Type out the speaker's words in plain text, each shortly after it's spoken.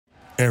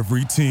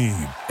Every team,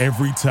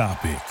 every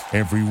topic,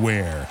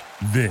 everywhere.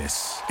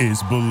 This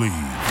is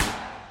Believe.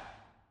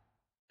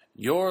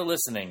 You're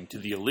listening to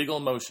the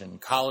Illegal Motion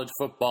College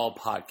Football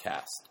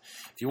Podcast.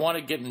 If you want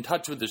to get in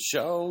touch with the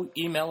show,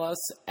 email us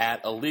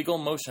at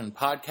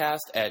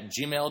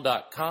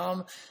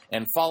illegalmotionpodcast@gmail.com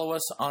and follow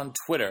us on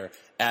Twitter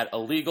at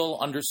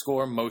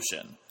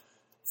illegal_motion.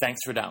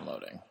 Thanks for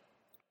downloading.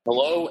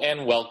 Hello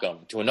and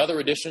welcome to another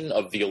edition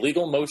of the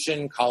Illegal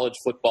Motion College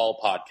Football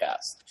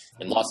Podcast.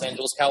 In Los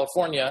Angeles,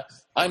 California,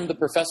 I'm the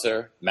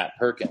professor, Matt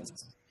Perkins.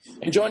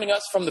 And joining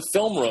us from the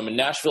film room in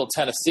Nashville,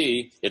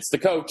 Tennessee, it's the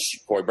coach,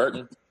 Corey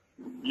Burton.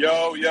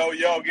 Yo,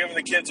 giving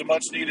the kids a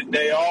much-needed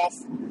day off.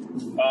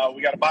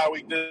 We got a bye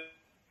week to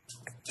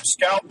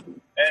scout,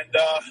 and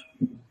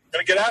going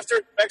to get after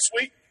it next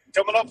week,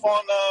 coming up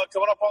on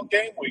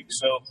game week.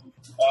 So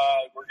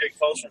we're getting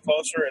closer and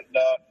closer, and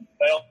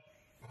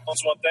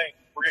that's one thing.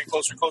 We're getting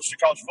closer and closer to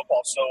college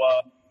football. So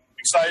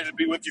excited to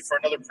be with you for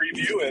another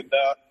preview, and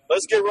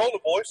let's get rolling,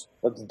 boys.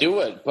 Let's do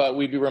it. But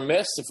we'd be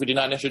remiss if we did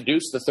not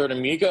introduce the third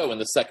amigo in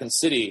the second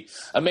city,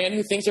 a man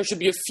who thinks there should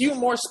be a few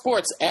more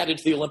sports added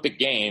to the Olympic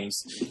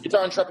Games. It's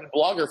our intrepid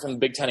blogger from the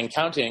Big Ten and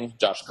Counting,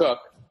 Josh Cook.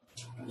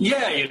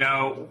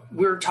 Yeah,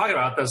 we were talking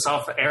about this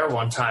off the air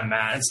one time,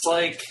 Matt. It's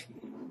like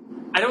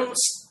I don't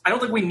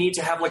think we need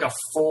to have like a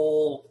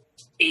full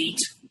 8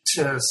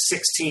 to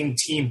 16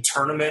 team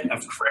tournament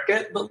of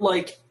cricket, but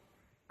like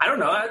I don't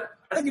know. I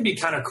think it'd be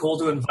kind of cool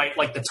to invite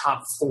like the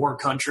top 4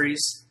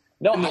 countries.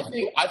 No,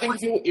 I think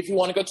if you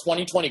want to go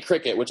 2020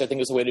 cricket, which I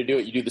think is the way to do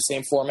it, you do the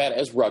same format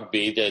as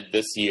rugby did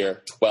this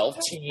year, 12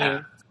 team.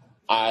 Yeah.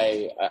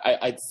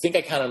 I think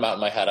I counted them out in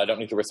my head. I don't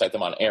need to recite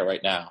them on air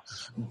right now.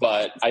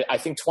 But I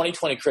think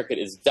 2020 cricket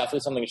is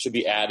definitely something that should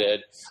be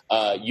added.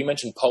 You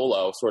mentioned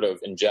polo sort of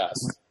in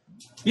jest.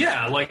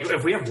 Yeah, like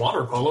if we have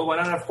water polo, why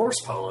not have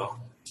horse polo?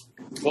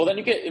 Well, then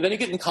you get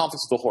in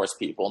conflicts with the horse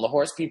people, and the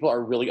horse people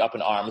are really up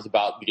in arms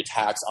about the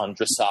attacks on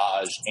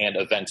dressage and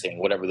eventing,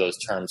 whatever those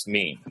terms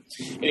mean.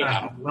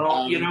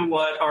 Anyhow, you know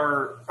what?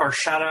 Our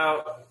shout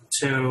out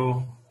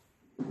to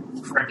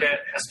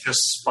cricket has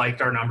just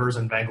spiked our numbers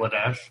in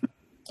Bangladesh.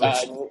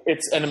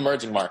 It's an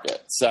emerging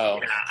market, so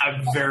yeah,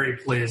 I'm very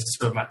pleased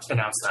to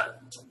announce that.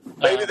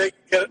 Maybe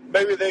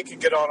they can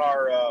get on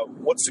our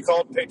what's it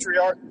called,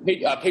 Patreon?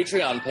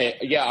 Patreon page.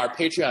 Yeah, our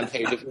Patreon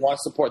page. If you want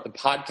to support the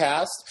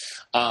podcast,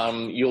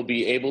 you'll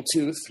be able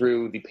to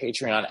through the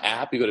Patreon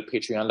app. You go to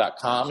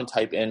patreon.com and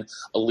type in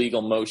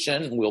Illegal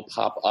Motion, and we'll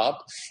pop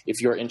up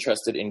if you're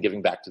interested in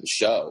giving back to the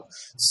show.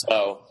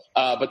 So.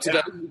 But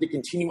today we need to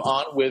continue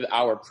on with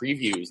our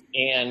previews,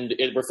 and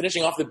we're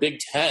finishing off the Big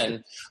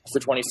Ten for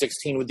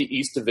 2016 with the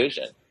East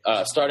Division.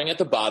 Starting at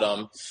the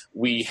bottom,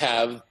 we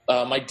have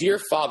my dear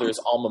father's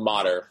alma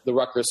mater, the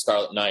Rutgers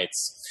Scarlet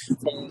Knights.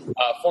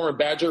 Former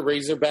Badger,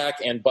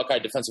 Razorback, and Buckeye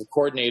defensive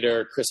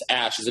coordinator Chris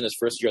Ash is in his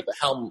first year at the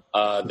helm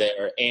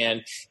there,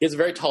 and he has a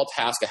very tall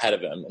task ahead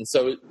of him. And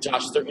so,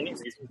 Josh, is there any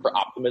reason for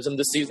optimism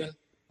this season?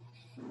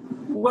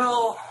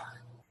 Well,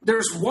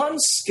 there's one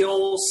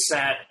skill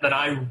set that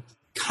I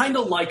kind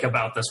of like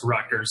about this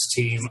Rutgers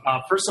team.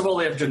 First of all,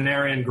 they have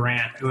Janarian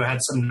Grant, who had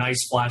some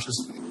nice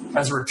flashes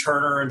as a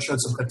returner and showed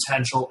some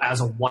potential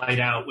as a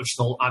wideout, which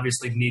they'll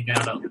obviously need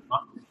now that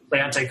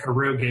Leonte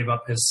Carew gave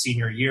up his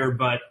senior year.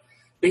 But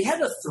they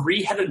had a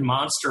 3-headed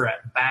monster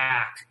at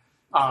back.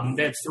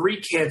 They had 3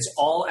 kids,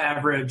 all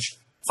average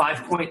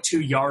 5.2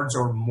 yards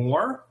or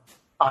more.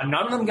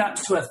 None of them got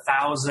to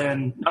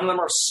 1,000. None of them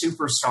are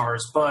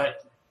superstars,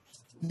 but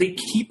they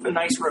keep a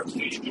nice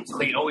rotation, so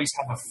they always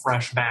have a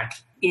fresh back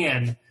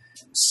in.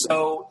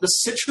 So the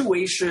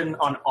situation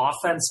on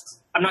offense,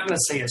 I'm not going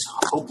to say is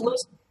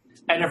hopeless.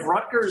 And if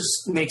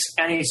Rutgers makes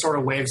any sort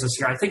of waves this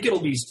year, I think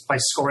it'll be by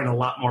scoring a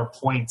lot more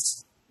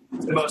points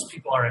than most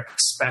people are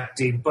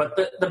expecting. But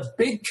the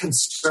big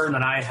concern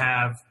that I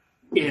have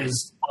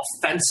is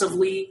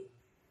offensively,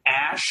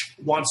 Ash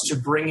wants to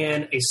bring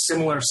in a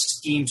similar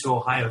scheme to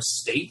Ohio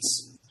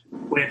State's,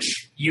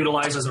 which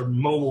utilizes a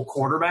mobile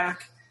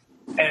quarterback.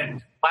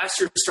 And last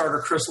year's starter,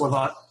 Chris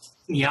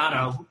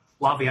Laviano,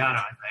 I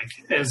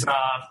think, is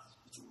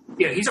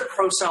he's a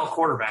pro-style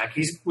quarterback.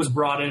 He was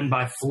brought in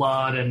by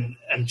Flood and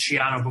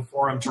Chiano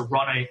before him to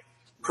run a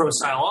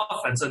pro-style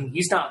offense, and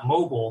he's not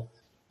mobile.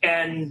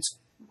 And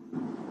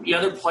the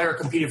other player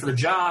competing for the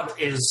job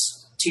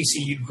is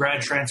TCU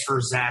grad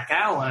transfer Zach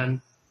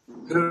Allen,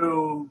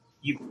 who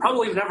you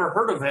probably have never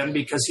heard of him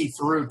because he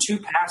threw 2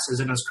 passes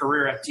in his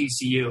career at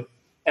TCU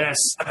and has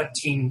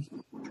 17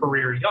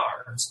 career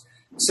yards.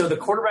 So the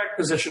quarterback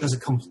position is a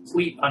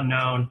complete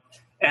unknown,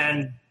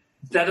 and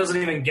that doesn't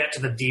even get to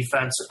the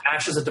defense.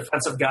 Ash is a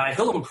defensive guy.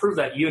 He'll improve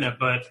that unit,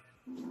 but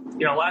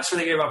last year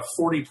they gave up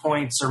 40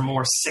 points or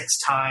more 6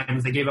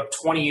 times. They gave up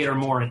 28 or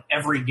more in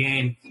every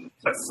game,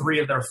 but 3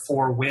 of their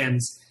 4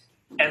 wins.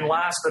 And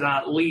last but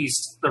not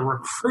least, the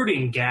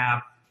recruiting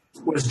gap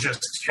was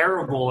just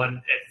terrible, and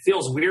it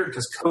feels weird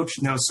because Coach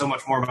knows so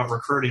much more about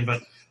recruiting,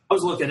 but I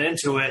was looking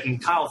into it,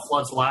 and Kyle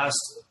Flood's last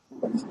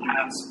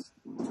class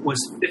was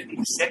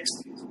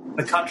 56th in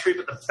the country,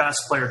 but the best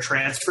player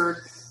transferred.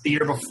 The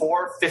year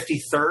before,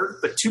 53rd,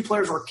 but 2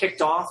 players were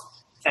kicked off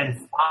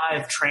and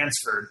 5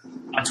 transferred.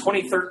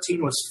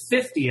 2013 was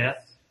 50th,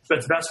 but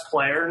its best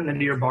player,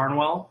 Nadir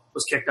Barnwell,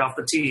 was kicked off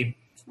the team.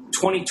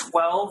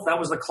 2012, that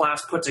was the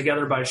class put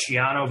together by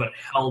Schiano, but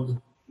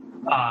held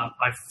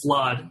by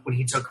Flood when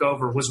he took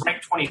over, was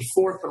ranked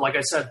 24th, but like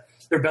I said,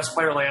 their best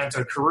player,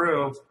 Leonto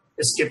Carew,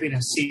 is skipping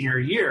his senior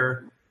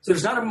year. So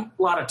there's not a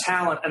lot of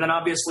talent. And then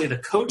obviously the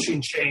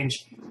coaching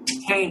change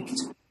tanked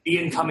the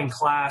incoming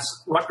class.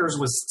 Rutgers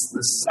was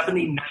the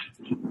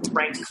 79th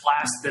ranked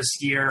class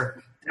this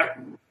year. That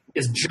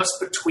is just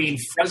between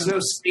Fresno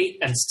State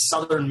and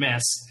Southern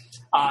Miss.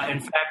 In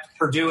fact,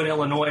 Purdue and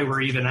Illinois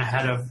were even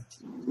ahead of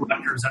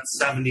Rutgers at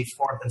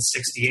 74th and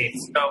 68th.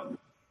 So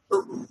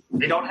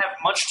they don't have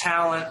much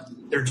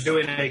talent. They're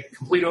doing a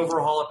complete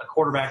overhaul at the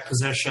quarterback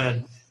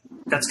position.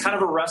 That's kind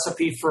of a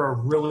recipe for a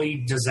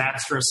really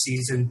disastrous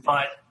season,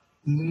 but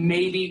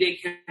maybe they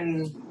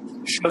can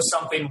show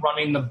something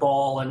running the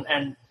ball.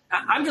 And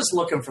I'm just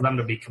looking for them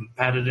to be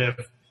competitive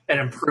and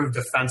improve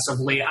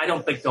defensively. I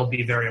don't think they'll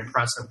be very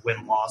impressive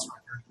win-loss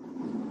record.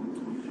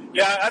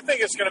 Yeah, I think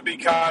it's going to be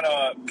kind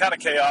of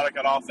chaotic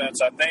on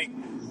offense. I think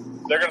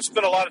they're going to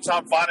spend a lot of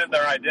time finding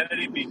their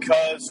identity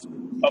because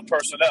of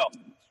personnel.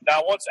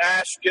 Now, once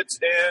Ash gets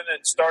in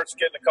and starts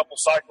getting a couple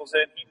cycles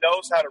in, he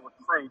knows how to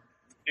recruit.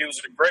 He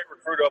was a great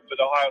recruiter up at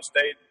Ohio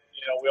State.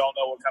 We all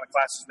know what kind of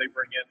classes they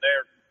bring in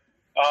there.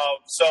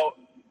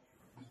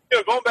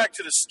 Going back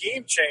to the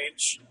scheme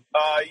change,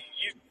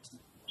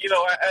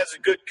 as a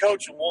good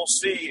coach, and we'll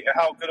see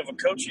how good of a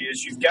coach he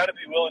is, you've got to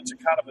be willing to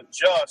kind of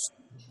adjust,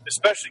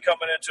 especially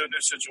coming into a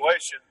new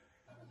situation.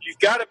 You've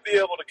got to be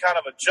able to kind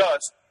of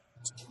adjust,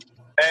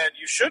 and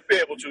you should be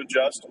able to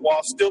adjust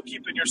while still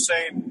keeping your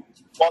same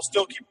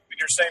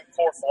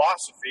core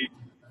philosophy.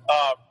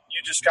 You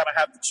just kind of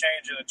have to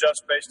change and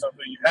adjust based on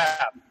who you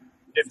have.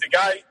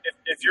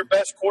 If your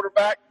best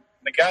quarterback,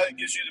 the guy that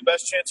gives you the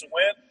best chance to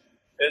win,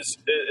 is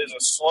a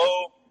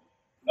slow,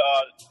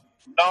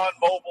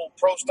 non-mobile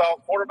pro-style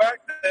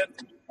quarterback, then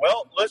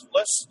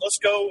let's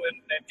go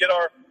and get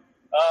our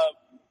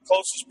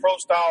closest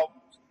pro-style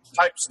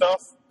type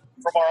stuff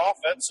from our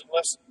offense, and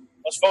let's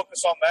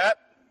focus on that.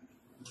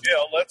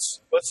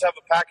 Let's have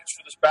a package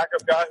for this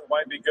backup guy who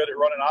might be good at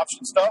running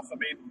option stuff. I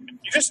mean,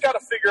 you just got to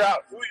figure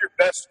out who your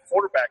best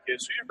quarterback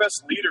is, who your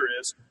best leader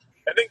is,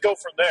 and then go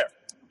from there.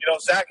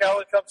 Zach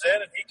Allen comes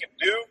in and he can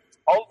do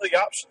all of the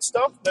option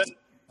stuff, then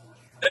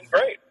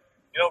great.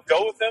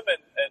 Go with him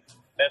and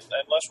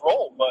let's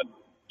roll. But,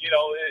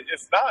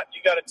 if not,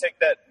 you got to take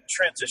that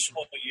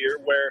transitional year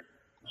where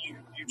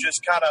you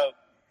just kind of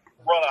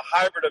run a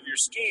hybrid of your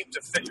scheme to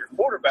fit your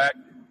quarterback,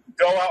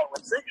 go out and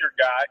recruit your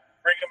guy,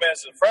 bring him as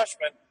a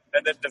freshman,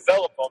 and then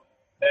develop them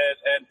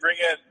and bring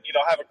in,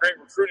 have a great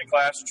recruiting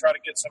class and try to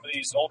get some of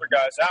these older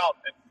guys out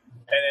and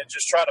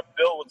just try to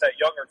build with that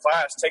younger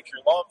class, take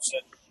your lumps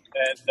and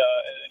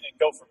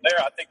go from there.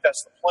 I think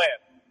that's the plan.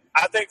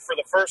 I think for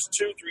the first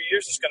 2-3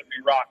 years, it's going to be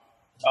rocky.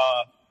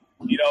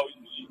 You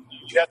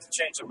have to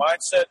change the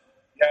mindset.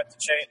 You have to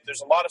change.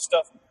 There's a lot of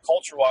stuff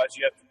culture-wise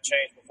you have to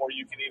change before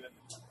you can even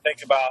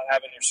think about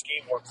having your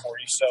scheme work for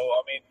you. So,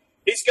 I mean,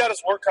 he's got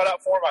his work cut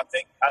out for him. I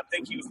think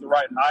he was the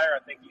right hire.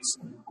 I think he's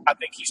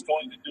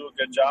going to do a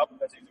good job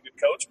because he's a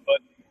good coach. But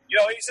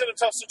he's in a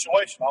tough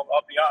situation.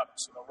 I'll be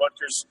honest.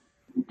 Rutgers,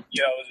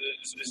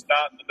 is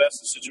not in the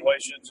best of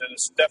situations, and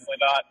it's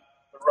definitely not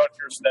the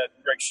Rutgers that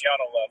Greg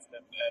Schiano left.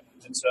 And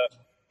it's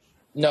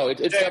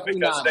definitely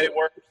not.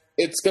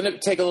 It's going to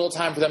take a little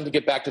time for them to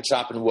get back to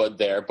chopping wood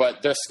there,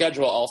 but their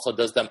schedule also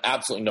does them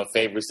absolutely no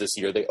favors this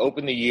year. They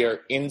open the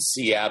year in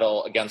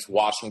Seattle against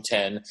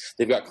Washington.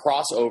 They've got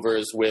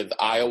crossovers with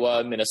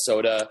Iowa,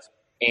 Minnesota,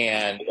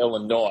 and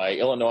Illinois.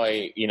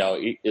 Illinois,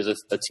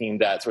 is a team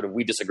that sort of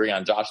we disagree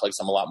on. Josh likes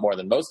them a lot more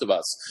than most of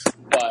us,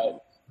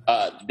 but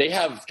they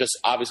have just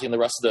obviously in the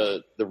rest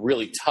of the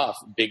really tough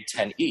Big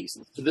Ten East.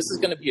 So this is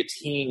going to be a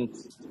team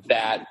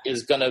that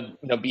is going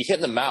to be hit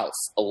in the mouth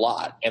a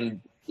lot,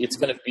 and it's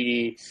going to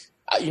be,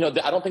 I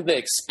don't think they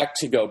expect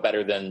to go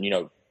better than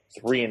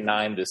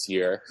 3-9 this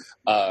year,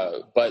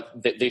 but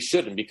they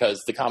shouldn't,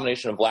 because the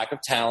combination of lack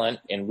of talent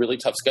and really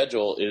tough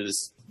schedule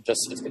is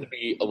just it's going to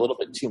be a little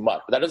bit too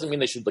much. But that doesn't mean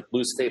they should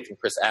lose faith in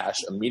Chris Ash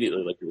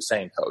immediately, like you were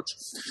saying, Coach.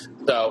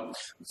 So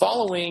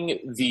following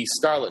the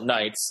Scarlet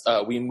Knights,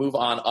 we move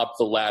on up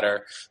the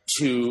ladder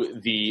to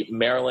the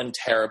Maryland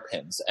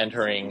Terrapins,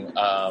 entering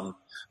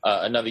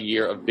another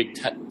year of Big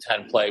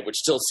Ten play, which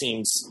still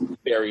seems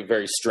very,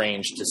 very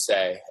strange to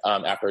say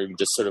after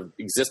just sort of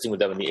existing with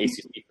them in the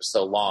ACC for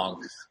so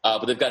long.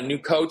 But they've got a new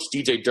coach,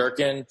 DJ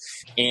Durkin,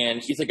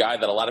 and he's a guy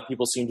that a lot of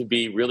people seem to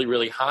be really,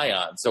 really high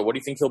on. So what do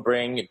you think he'll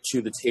bring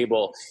to the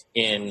table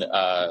in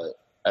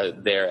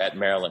there at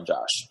Maryland,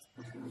 Josh?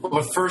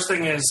 Well, the first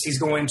thing is he's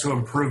going to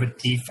improve a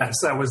defense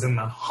that was in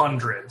the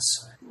hundreds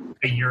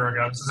a year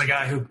ago. This is a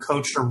guy who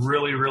coached a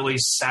really, really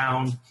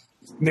sound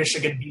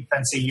Michigan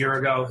defense a year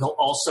ago. He'll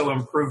also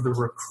improve the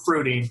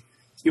recruiting.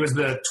 He was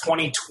the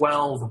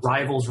 2012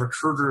 Rivals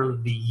Recruiter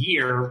of the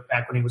Year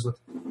back when he was with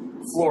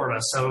Florida.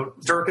 So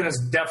Durkin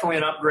is definitely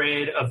an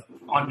upgrade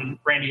on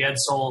Randy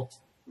Edsall.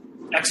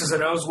 X's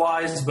and O's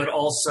wise, but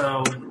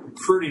also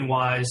recruiting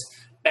wise.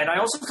 And I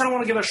also kind of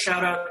want to give a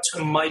shout out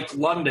to Mike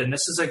London.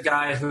 This is a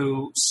guy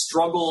who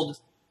struggled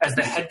as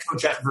the head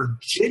coach at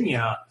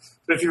Virginia.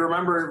 But if you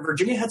remember,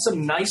 Virginia had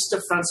some nice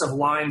defensive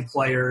line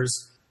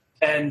players.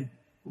 And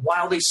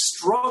while they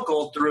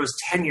struggled through his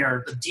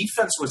tenure, the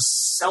defense was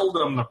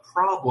seldom the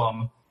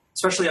problem,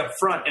 especially up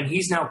front. And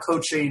he's now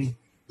coaching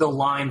the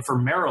line for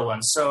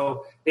Maryland.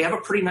 So they have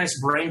a pretty nice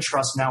brain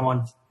trust now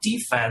on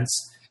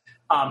defense.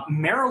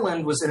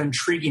 Maryland was an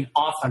intriguing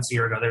offense a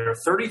year ago. They were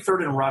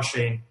 33rd in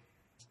rushing,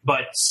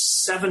 but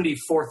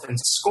 74th in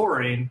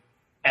scoring.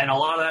 And a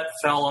lot of that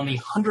fell on the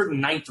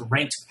 109th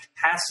ranked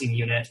passing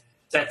unit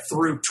that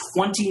threw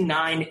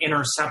 29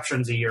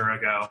 interceptions a year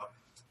ago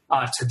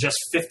to just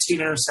 15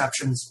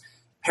 interceptions.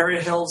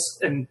 Perry Hills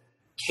and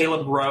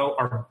Caleb Rowe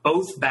are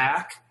both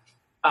back.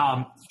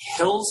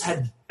 Hills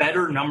had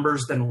better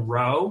numbers than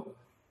Rowe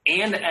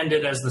and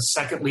ended as the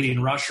second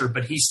leading rusher,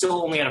 but he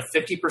still only had a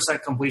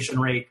 50% completion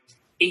rate,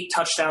 8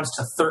 touchdowns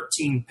to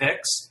 13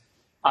 picks.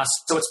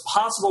 So it's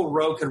possible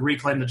Rowe could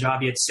reclaim the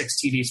job. He had 6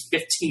 TDs,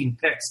 15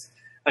 picks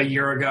a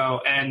year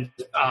ago. And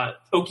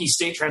Okie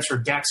State transfer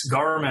Dax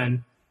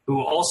Garman,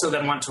 who also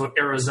then went to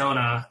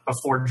Arizona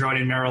before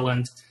joining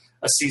Maryland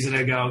a season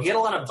ago. He had a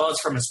lot of buzz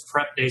from his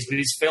prep days, but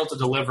he's failed to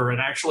deliver.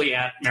 And actually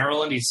at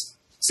Maryland, he's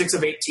 6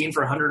 of 18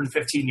 for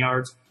 115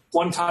 yards,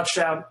 1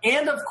 touchdown,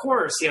 and of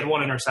course he had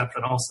 1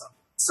 interception also.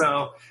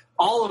 So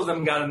all of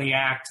them got in the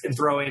act in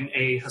throwing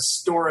a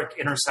historic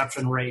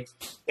interception rate.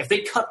 If they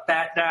cut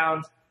that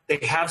down, they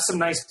have some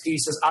nice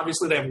pieces.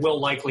 Obviously, they have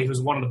Will Likely,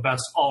 who's one of the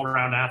best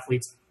all-around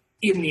athletes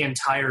in the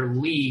entire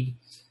league.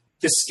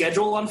 The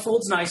schedule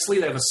unfolds nicely.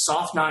 They have a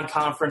soft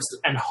non-conference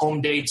and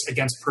home dates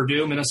against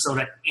Purdue,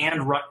 Minnesota,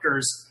 and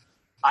Rutgers.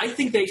 I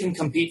think they can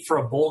compete for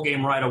a bowl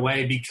game right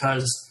away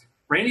because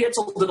Randy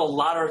Edsall did a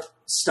lot of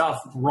stuff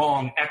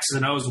wrong, X's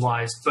and O's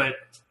wise, but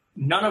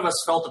none of us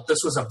felt that this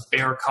was a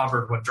bare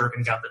cupboard when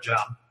Durkin got the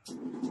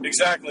job.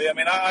 Exactly. I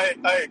mean, I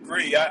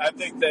agree. I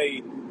think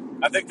they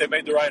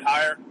made the right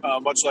hire,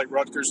 much like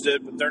Rutgers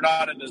did, but they're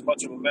not in as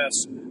much of a mess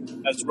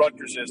as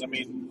Rutgers is. I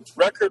mean,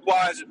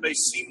 record-wise, it may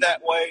seem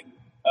that way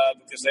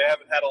because they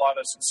haven't had a lot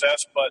of success,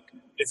 but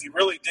if you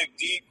really dig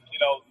deep,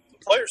 the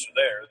players are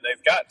there.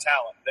 They've got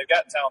talent. They've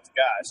got talented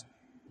guys,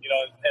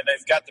 and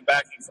they've got the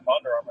backing from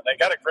Under Armour. They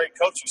got a great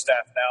coaching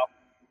staff now.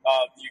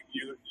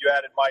 You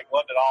added Mike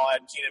London. I'll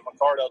add Keenan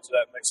McCardell to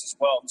that mix as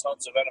well.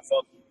 Tons of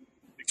NFL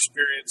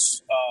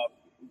experience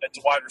at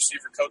the wide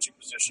receiver coaching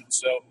position.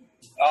 So,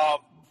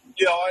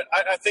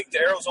 I think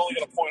the arrow's only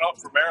going to point up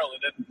for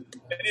Maryland. And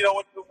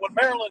when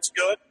Maryland's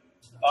good,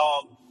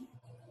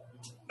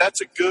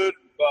 that's a good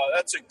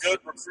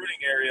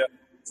recruiting area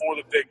for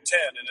the Big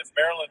Ten. And if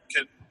Maryland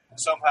can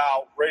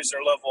somehow raise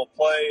their level of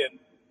play and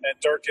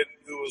Durkin,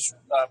 who was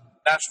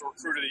National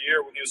Recruiter of the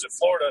Year when he was at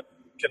Florida,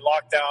 can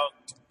lock down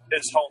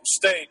his home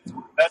state,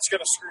 that's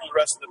going to screw the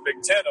rest of the Big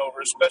Ten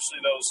over,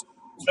 especially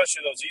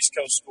those East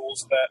Coast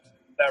schools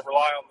that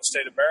rely on the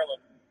state of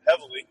Maryland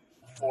heavily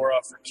for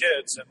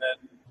kids. And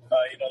then,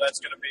 that's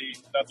going to be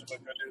nothing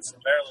but good news for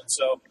Maryland.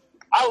 So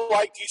I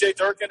like DJ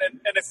Durkin. And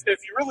if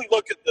you really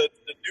look at the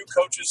new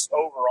coaches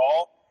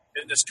overall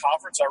in this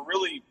conference, I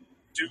really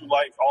do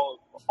like all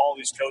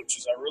these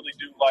coaches. I really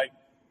do like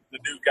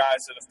the new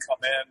guys that have come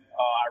in.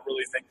 I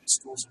really think the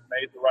schools have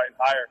made the right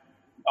hire.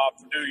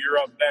 Purdue, you're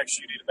up next.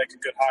 You need to make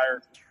a good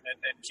hire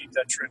and keep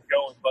that trend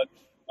going. But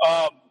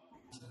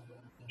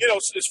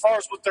as far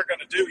as what they're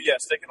going to do,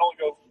 yes, they can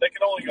only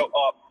go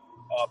up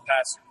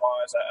passing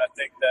wise. I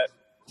think that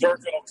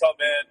Durkin will come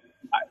in.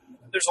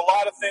 There's a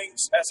lot of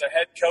things as a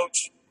head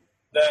coach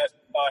that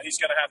he's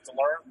going to have to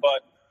learn,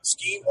 but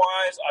scheme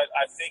wise,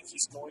 I think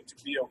he's going to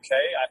be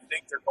okay. I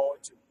think they're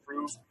going to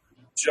improve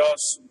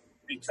just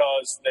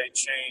because they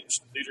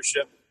changed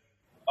leadership.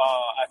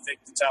 I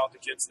think the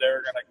talented kids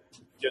there are going to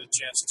get a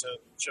chance to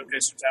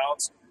showcase their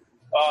talents.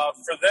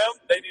 For them,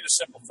 they need to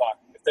simplify.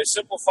 If they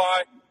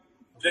simplify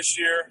this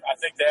year, I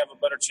think they have a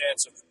better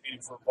chance of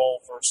competing for a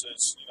bowl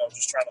versus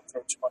just trying to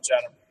throw too much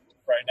at them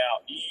right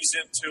now. Ease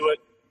into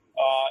it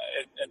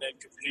and then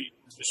compete.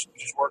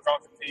 Just work on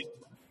competing,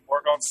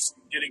 work on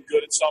getting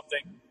good at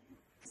something,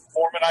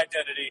 form an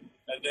identity,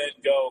 and then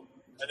go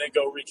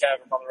wreak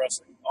havoc on the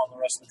rest of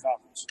the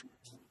conference.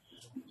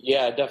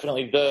 Yeah,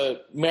 definitely.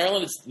 The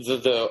Maryland,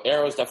 the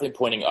arrow is definitely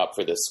pointing up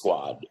for this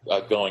squad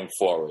going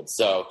forward.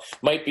 So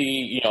might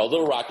be a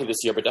little rocky this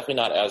year, but definitely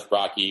not as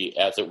rocky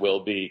as it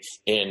will be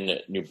in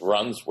New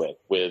Brunswick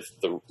with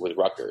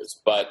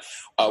Rutgers. But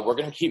we're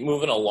going to keep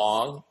moving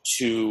along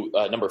to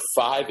number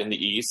 5 in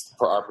the East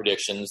for our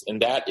predictions,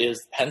 and that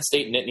is Penn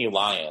State Nittany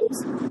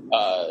Lions.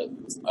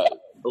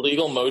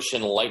 Illegal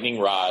motion lightning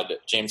rod.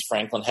 James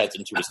Franklin heads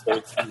into his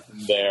third season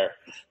there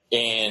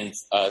in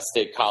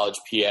State College,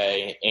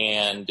 PA,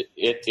 and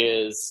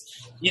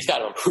he's got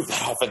to improve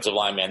that offensive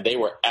line, man. They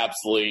were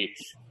absolutely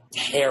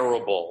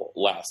terrible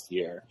last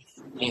year.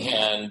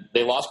 And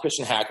they lost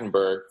Christian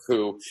Hackenberg,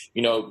 who,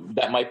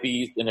 that might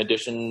be an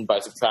addition by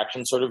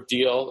subtraction sort of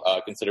deal,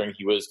 considering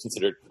he was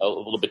considered a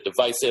little bit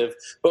divisive,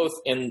 both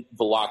in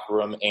the locker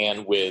room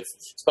and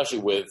especially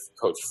with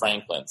Coach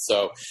Franklin.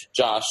 So,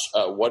 Josh,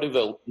 what do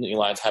the Nittany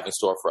Lions have in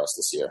store for us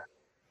this year?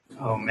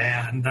 Oh,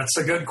 man, that's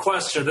a good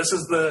question. This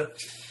is the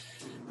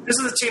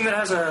team that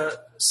has a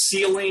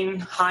ceiling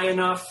high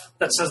enough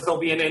that says they'll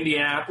be in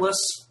Indianapolis,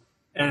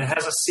 and it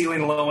has a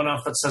ceiling low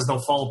enough that says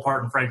they'll fall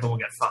apart and Franklin will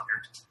get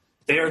fired.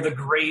 They are the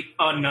great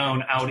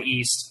unknown out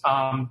east.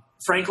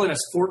 Franklin is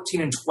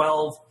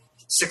 14-12,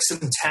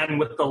 6-10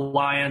 with the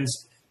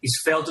Lions. He's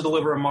failed to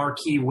deliver a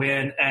marquee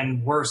win,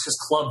 and worse, his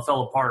club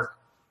fell apart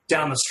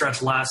down the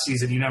stretch last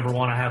season. You never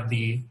want to have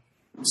the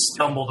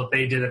stumble that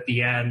they did at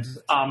the end.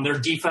 Their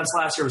defense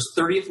last year was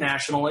 30th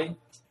nationally.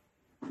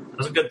 That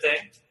was a good thing.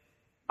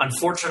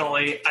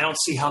 Unfortunately, I don't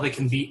see how they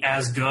can be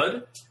as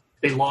good.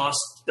 They lost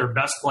their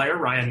best player,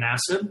 Ryan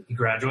Nassib. He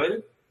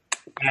graduated.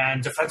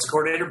 And defensive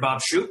coordinator, Bob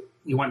Shoop.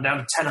 He went down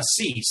to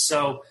Tennessee.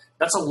 So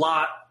that's a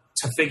lot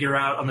to figure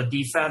out on the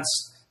defense.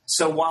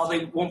 So while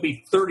they won't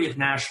be 30th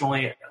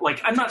nationally,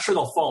 I'm not sure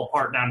they'll fall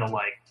apart down to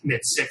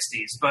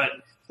mid-60s, but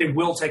they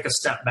will take a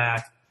step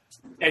back.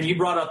 And you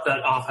brought up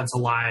that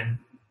offensive line.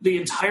 The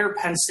entire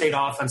Penn State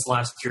offense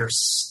last year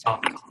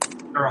stunk.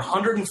 They're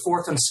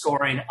 104th in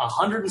scoring,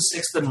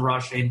 106th in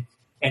rushing,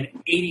 and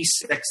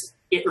 82nd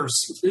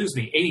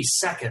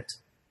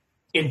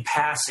in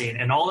passing.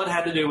 And all that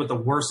had to do with the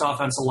worst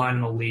offensive line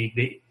in the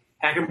league.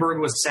 Hackenberg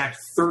was sacked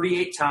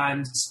 38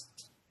 times.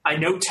 I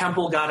know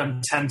Temple got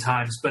him 10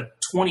 times, but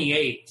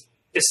 28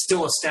 is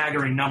still a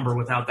staggering number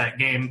without that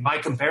game. By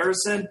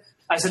comparison,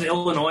 I said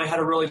Illinois had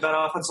a really bad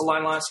offensive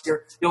line last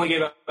year. They only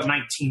gave up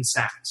 19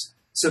 sacks.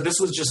 So this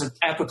was just an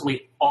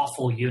epically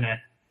awful unit.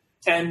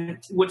 And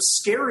what's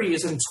scary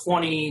is in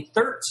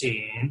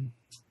 2013,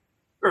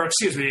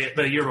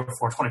 the year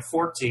before,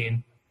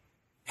 2014,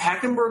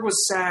 Hackenberg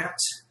was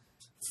sacked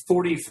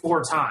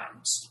 44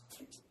 times.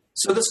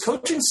 So this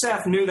coaching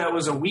staff knew that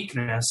was a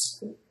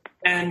weakness,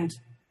 and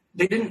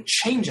they didn't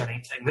change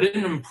anything. They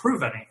didn't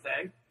improve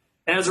anything.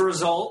 And as a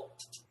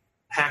result,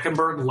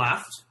 Hackenberg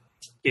left,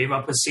 gave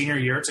up his senior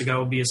year to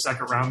go be a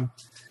second-round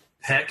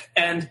pick.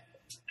 And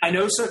I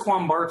know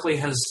Saquon Barkley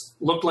has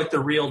looked like the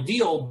real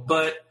deal,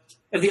 but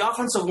if the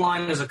offensive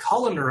line is a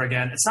colander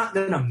again, it's not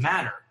going to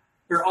matter.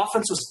 Their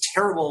offense was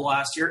terrible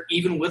last year,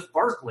 even with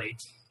Barkley.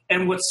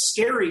 And what's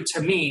scary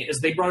to me is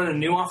they brought in a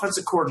new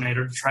offensive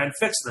coordinator to try and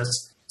fix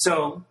this.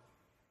 So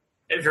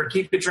if you're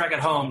keeping track at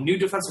home, new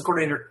defensive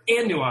coordinator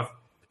and new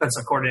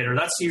offensive coordinator,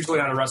 that's usually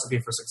not a recipe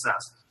for success.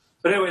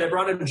 But anyway, they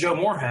brought in Joe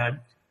Moorhead,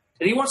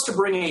 and he wants to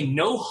bring a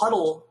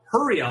no-huddle,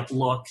 hurry-up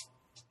look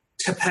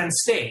to Penn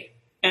State.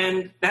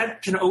 And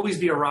that can always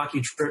be a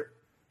rocky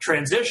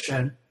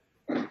transition.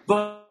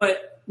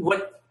 But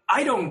what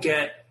I don't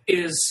get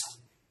is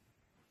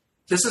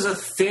this is a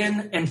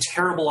thin and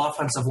terrible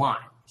offensive line.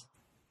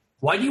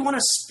 Why do you want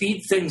to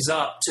speed things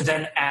up to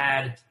then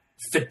add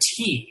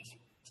fatigue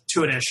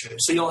to an issue?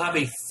 So you'll have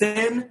a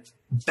thin,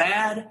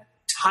 bad,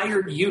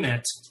 tired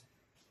unit.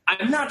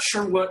 I'm not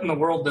sure what in the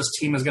world this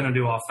team is going to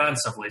do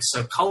offensively.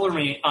 So color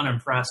me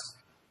unimpressed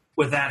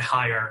with that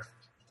hire.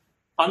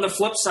 On the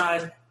flip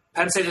side,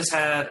 Penn State has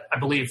had, I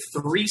believe,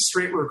 3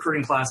 straight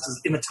recruiting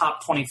classes in the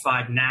top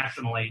 25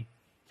 nationally.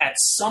 At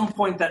some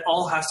point, that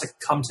all has to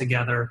come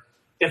together.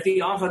 If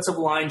the offensive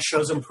line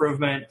shows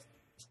improvement,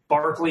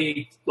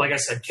 Barkley, like I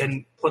said,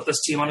 can put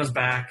this team on his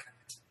back.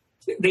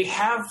 They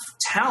have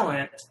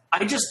talent.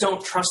 I just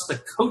don't trust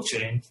the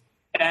coaching,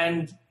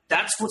 and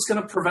that's what's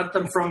going to prevent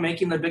them from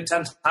making the Big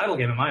Ten title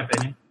game, in my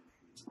opinion.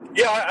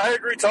 Yeah, I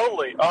agree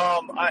totally.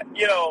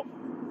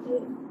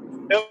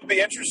 It'll be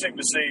interesting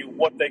to see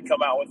what they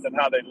come out with and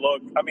how they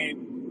look. I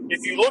mean, if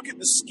you look at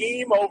the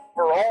scheme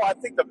overall, I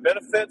think the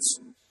benefits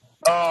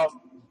of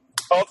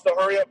the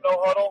hurry-up,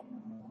 no-huddle,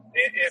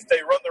 if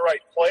they run the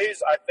right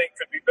plays, I think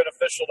could be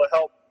beneficial to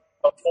help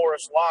a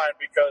porous line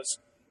because,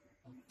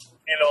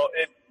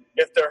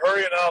 if they're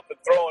hurrying up and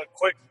throwing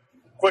quick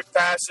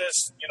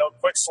passes,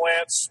 quick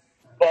slants,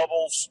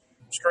 bubbles,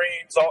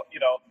 screens,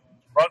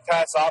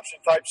 run-pass option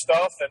type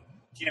stuff, and,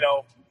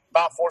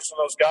 not forcing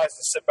those guys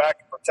to sit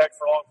back and protect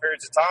for long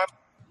periods of time,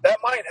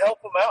 that might help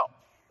them out.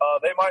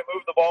 They might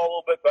move the ball a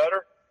little bit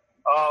better,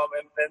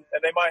 and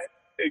they might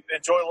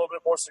enjoy a little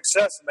bit more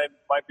success, and they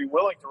might be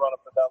willing to run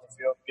up and down the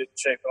field and get in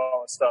shape and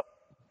all that stuff.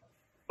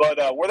 But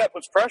where that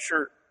puts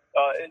pressure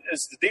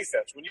is the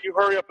defense. When you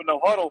hurry up and no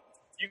huddle,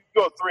 you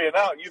go 3 and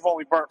out, you've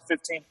only burnt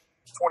 15, 20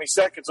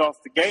 seconds off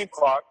the game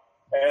clock,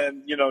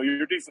 and,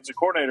 your defensive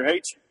coordinator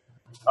hates you.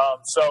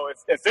 So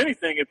if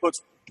anything, it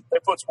puts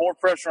more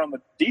pressure on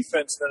the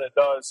defense than it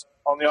does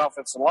on the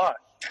offensive line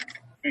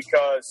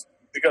because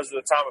of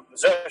the time of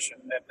possession.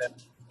 And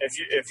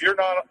if you're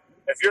not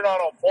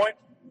on point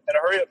and a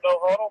hurry up no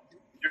huddle,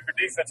 your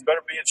defense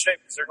better be in shape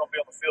because they're going to be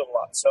on the field a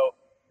lot. So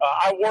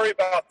I worry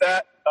about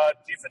that.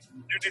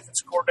 New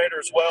defensive coordinator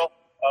as well,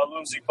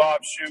 losing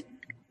Bob Shoop.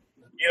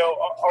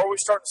 Are we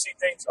starting to see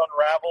things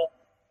unravel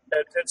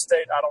at Penn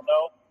State? I don't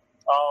know.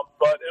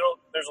 But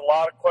there's a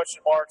lot of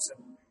question marks,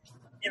 and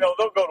they'll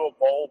go to a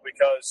bowl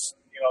because,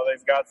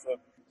 they've got the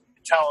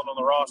talent on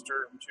the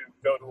roster to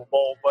go to a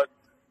bowl. But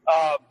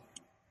I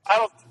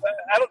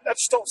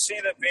just don't see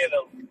them being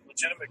a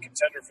legitimate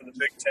contender for the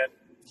Big Ten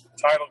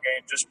title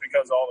game just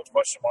because of all the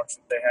question marks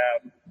that they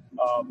have,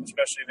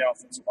 especially in the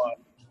offensive line.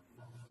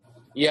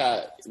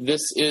 Yeah,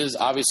 this is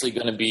obviously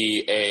going to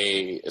be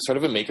a sort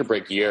of a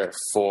make-or-break year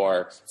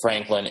for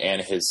Franklin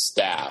and his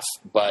staff.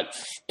 But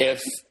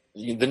if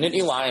the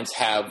Nittany Lions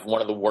have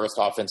one of the worst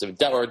offensive,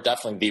 or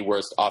definitely the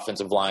worst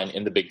offensive line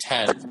in the Big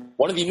Ten,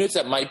 one of the units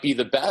that might be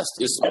the best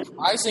is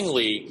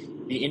surprisingly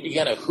the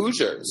Indiana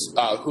Hoosiers,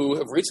 who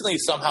have recently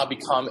somehow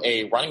become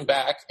a running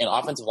back and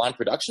offensive line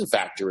production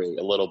factory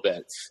a little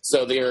bit.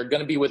 So they are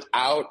going to be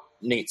without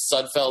Nate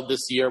Sudfeld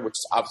this year, which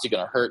is obviously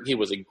going to hurt. He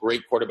was a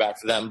great quarterback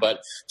for them. But,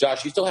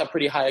 Josh, you still have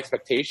pretty high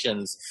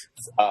expectations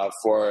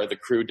for the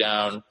crew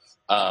down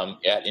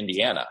at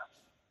Indiana.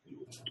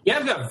 Yeah,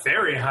 I've got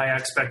very high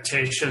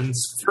expectations.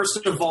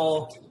 First of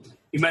all,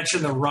 you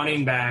mentioned the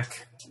running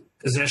back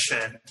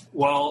position.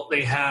 Well,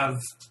 they have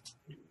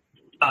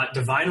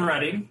Divine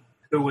Redding,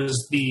 who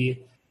was the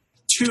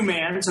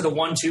two-man to the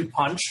 1-2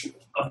 punch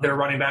of their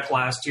running back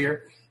last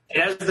year.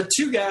 And as the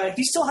two guy,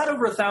 he still had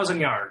over 1,000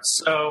 yards.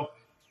 So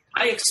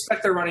I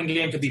expect their running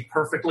game to be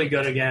perfectly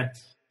good again.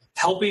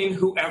 Helping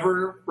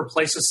whoever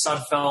replaces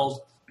Sudfeld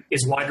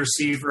is wide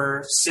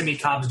receiver Simi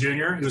Cobbs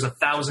Jr., who was a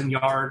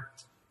 1,000-yard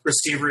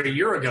receiver a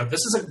year ago. This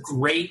is a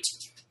great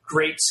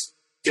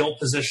skill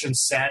position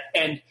set.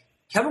 And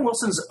Kevin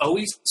Wilson's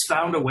always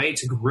found a way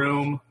to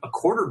groom a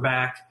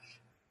quarterback.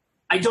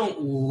 I don't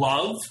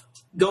love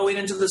going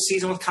into the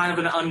season with kind of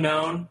an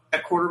unknown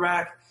at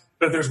quarterback,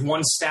 but if there's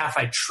one staff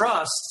I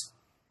trust,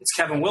 it's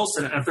Kevin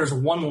Wilson. And if there's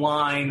one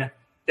line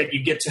that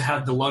you get to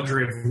have the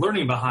luxury of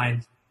learning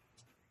behind,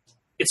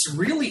 it's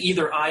really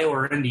either Iowa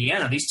or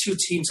Indiana. These two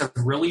teams have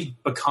really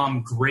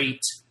become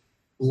great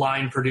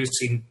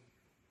line-producing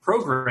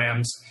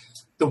programs.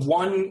 The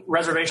one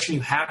reservation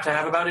you have to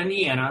have about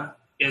Indiana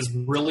is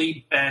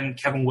really been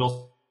Kevin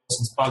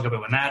Wilson's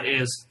bugaboo, and that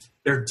is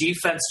their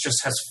defense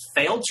just has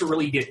failed to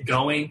really get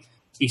going.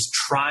 He's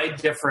tried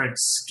different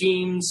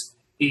schemes.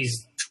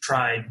 He's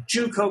tried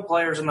JUCO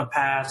players in the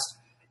past.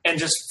 And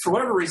just for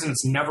whatever reason,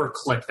 it's never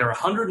clicked. They're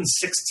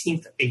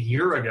 116th a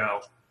year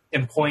ago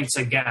in points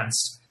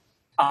against.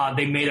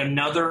 They made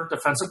another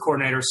defensive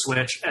coordinator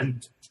switch,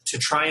 and to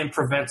try and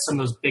prevent some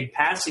of those big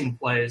passing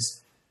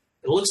plays,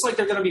 it looks like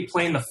they're going to be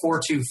playing the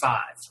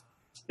 4-2-5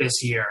 this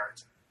year.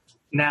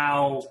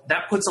 Now,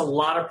 that puts a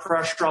lot of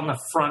pressure on the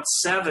front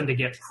seven to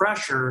get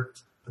pressure,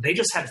 but they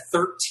just had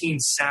 13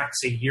 sacks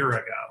a year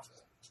ago.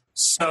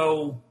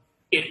 So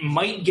it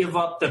might give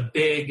up the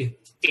big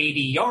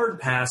 80-yard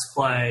pass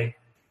play,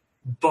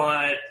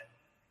 but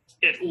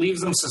it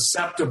leaves them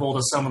susceptible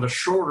to some of the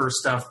shorter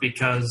stuff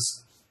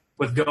because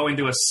with going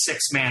to a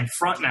six-man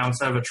front now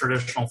instead of a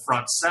traditional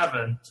front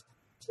seven,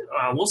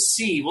 we'll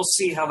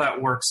see how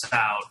that works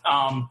out.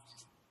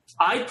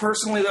 I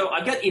personally, though,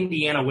 I got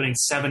Indiana winning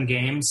 7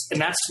 games, and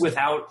that's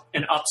without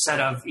an upset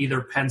of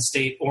either Penn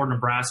State or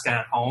Nebraska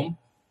at home.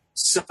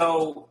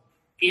 So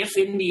if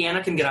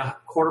Indiana can get a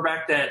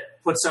quarterback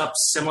that puts up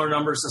similar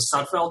numbers to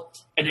Sudfeld,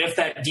 and if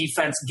that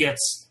defense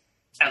gets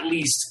at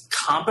least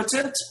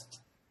competent,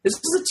 this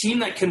is a team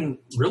that can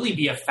really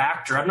be a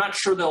factor. I'm not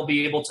sure they'll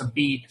be able to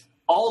beat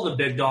all the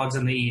big dogs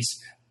in the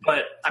East,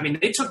 but, I mean,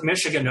 they took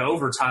Michigan to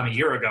overtime a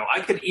year ago. I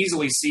could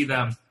easily see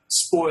them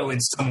spoiling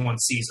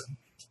someone's season.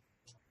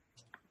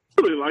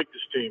 I really like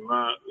this team.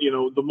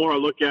 The more I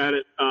look at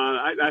it,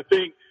 I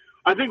think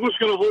what's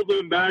going to hold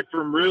them back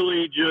from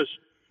really just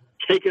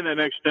taking the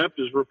next step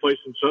is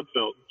replacing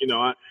Sudfeld.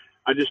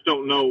 I just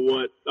don't know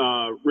what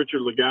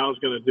Richard Legal is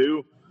going to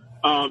do.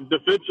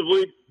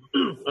 Defensively,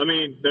 I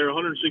mean, they're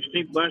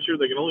 116th last year.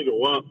 They can only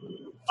go up.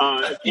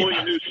 Employing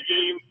a new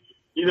scheme,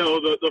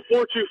 the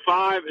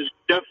 4-2-5 is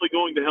definitely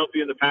going to help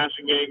you in the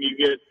passing game. You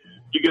get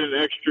an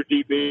extra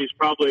DB.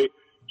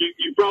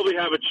 You probably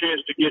have a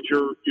chance to get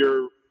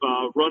your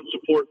run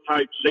support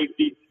type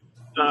safety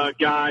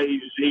guy.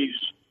 He's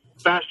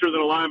faster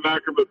than a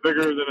linebacker, but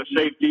bigger than a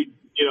safety,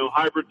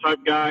 hybrid type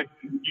guy.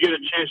 You get a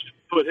chance to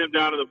put him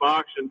down in the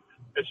box and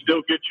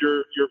still get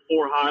your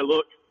 4-high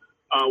look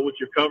with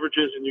your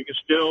coverages, and you can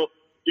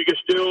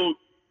still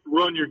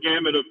run your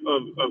gamut of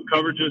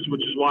coverages,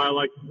 which is why I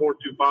like the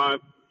 4-2-5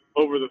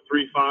 over the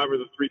 3-5 or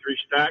the 3-3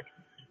 stack.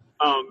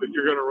 If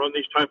you're going to run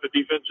these type of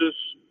defenses,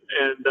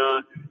 and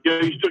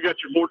you still got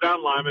your 4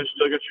 down linemen,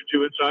 still got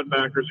your 2 inside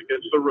backers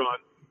against the run.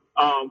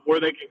 Where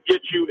they can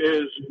get you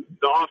is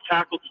the off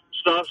tackle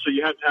stuff. So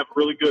you have to have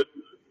really good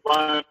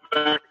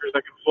linebackers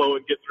that can flow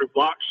and get through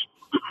blocks.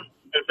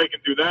 And if they can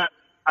do that,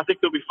 I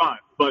think they'll be fine.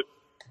 But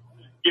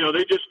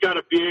they just got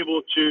to be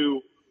able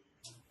to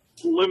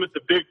limit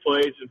the big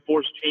plays and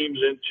force teams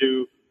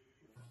into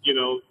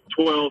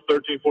 12,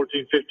 13,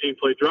 14, 15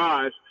 play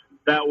drives.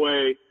 That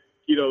way,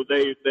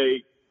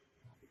 they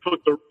put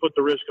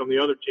the risk on the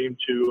other team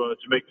to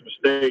make the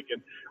mistake.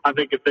 And I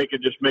think if they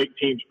can just make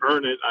teams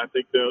earn it, I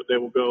think they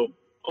will go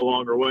a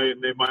longer way,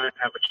 and they might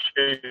have a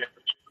chance.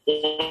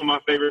 One of my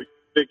favorite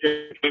Big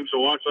Ten games to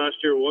watch last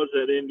year was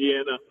that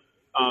Indiana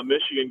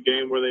Michigan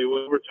game where they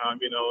went overtime,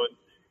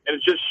 and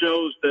it just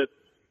shows that,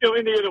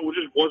 Indiana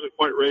just wasn't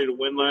quite ready to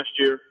win last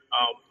year.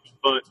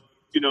 But,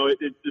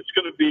 it's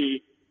going to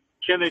be,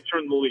 can they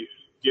turn the leaf,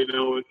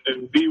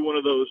 and be one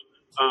of those,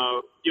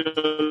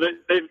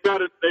 they've got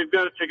to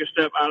take a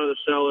step out of the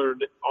cellar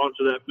and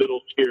onto that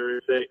middle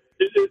tier.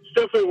 It's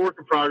definitely a work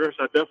in progress.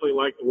 I definitely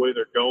like the way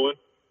they're going.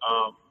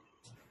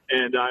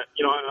 And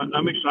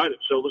I'm excited.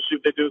 So let's see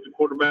what they do with the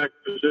quarterback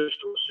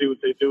position. Let's see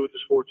what they do with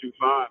this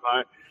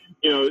 4-2-5.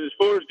 As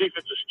far as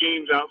defensive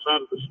schemes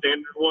outside of the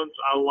standard ones,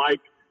 I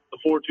like the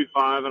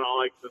 4-2-5 and I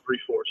like the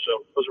 3-4.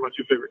 So those are my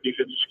two favorite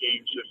defensive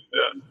schemes.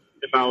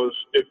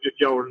 If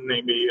y'all were to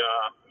name me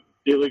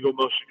the Illegal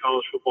Motion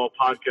College Football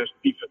Podcast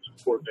defensive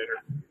coordinator.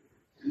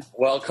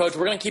 Well, Coach,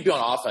 we're going to keep you on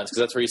offense because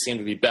that's where you seem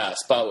to be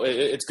best. But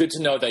it's good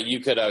to know that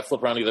you could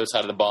flip around to the other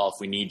side of the ball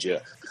if we need you.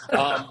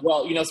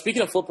 Well,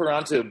 speaking of flip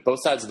around to both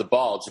sides of the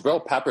ball,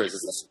 Jabril Peppers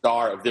is the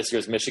star of this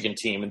year's Michigan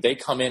team, and they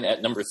come in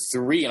at number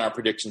 3 in our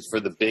predictions for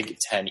the Big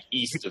Ten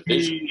East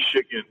Division.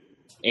 Michigan.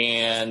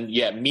 And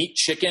Meat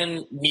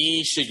Chicken,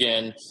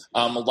 Michigan.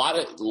 A lot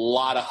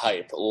of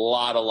hype, a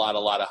lot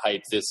of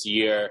hype this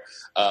year.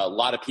 A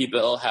lot of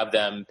people have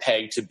them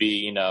pegged to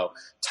be,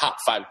 top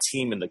 5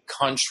 team in the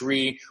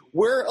country.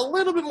 We're a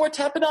little bit more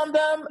tepid on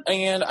them,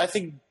 and I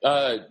think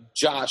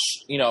Josh,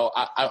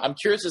 I'm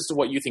curious as to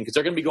what you think because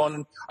they're going to be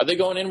going. Are they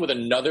going in with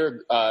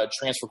another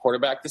transfer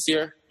quarterback this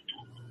year?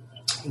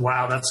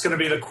 Wow, that's going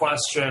to be the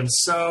question.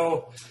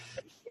 So,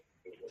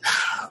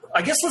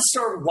 I guess let's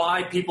start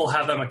why people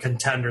have them a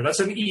contender. That's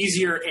an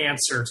easier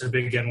answer to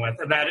begin with,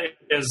 and that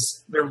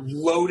is they're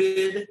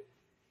loaded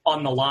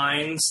on the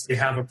lines. They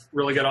have a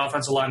really good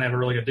offensive line. They have a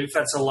really good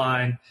defensive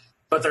line,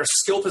 but their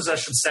skill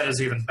possession set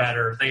is even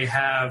better. They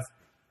have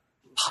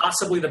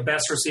possibly the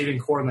best receiving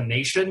core in the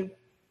nation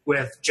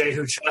with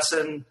Jehu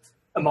Chesson,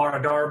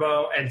 Amara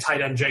Darboh, and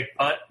tight end Jake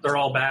Butt. They're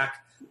all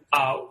back.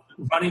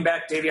 Running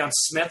back Davion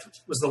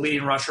Smith was the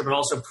leading rusher, but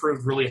also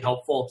proved really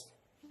helpful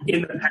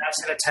in the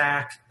passing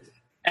attack.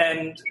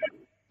 And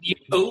the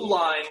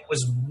O-line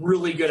was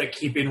really good at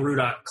keeping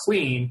Rudock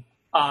clean.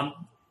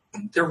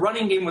 Their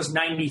running game was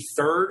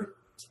 93rd,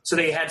 so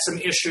they had some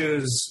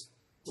issues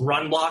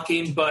run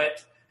blocking,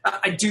 but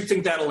I do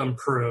think that'll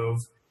improve.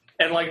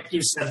 And like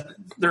you said,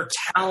 their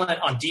talent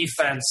on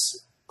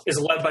defense is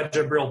led by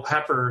Jabril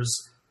Peppers.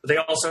 They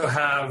also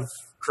have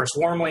Chris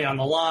Wormley on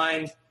the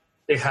line.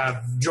 They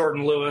have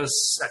Jordan Lewis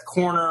at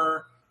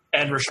corner,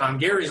 and Rashawn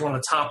Gary is one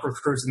of the top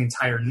recruits in the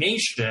entire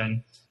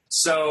nation.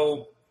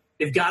 So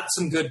they've got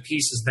some good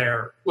pieces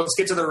there. Let's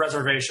get to the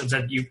reservations,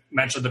 and you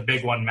mentioned the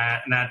big one,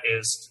 Matt, and that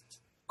is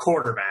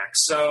quarterback.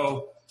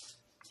 So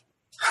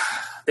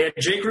they had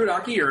Jake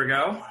Rudock a year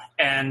ago,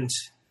 and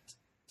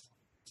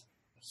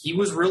he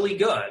was really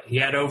good. He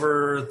had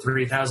over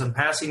 3,000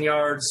 passing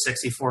yards,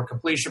 64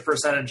 completion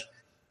percentage,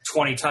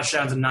 20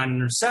 touchdowns, and 9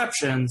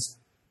 interceptions.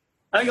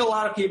 I think a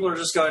lot of people are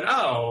just going,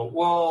 oh,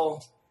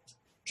 well,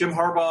 Jim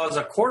Harbaugh is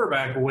a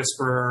quarterback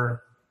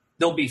whisperer.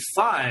 They'll be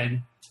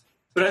fine.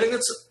 But I think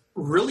it's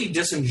really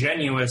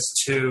disingenuous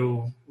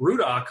to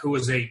Rudock, who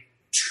was a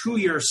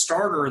 2-year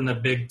starter in the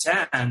Big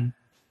Ten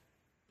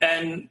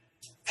and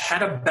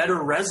had a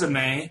better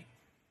resume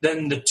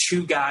than the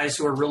 2 guys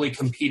who are really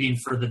competing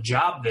for the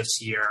job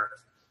this year.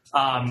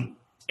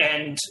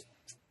 And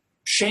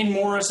Shane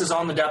Morris is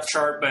on the depth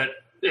chart, but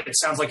it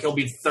sounds like he'll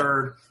be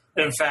 3rd.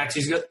 And in fact,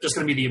 he's just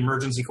going to be the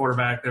emergency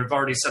quarterback. They've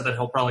already said that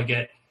he'll probably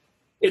get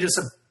into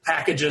some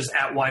packages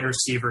at wide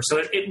receiver. So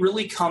it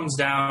really comes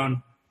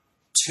down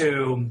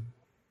to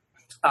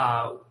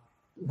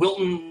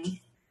Wilton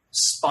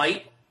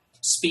Speight,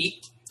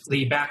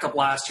 the backup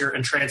last year,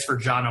 and transfer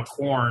John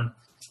O'Korn.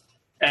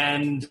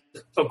 And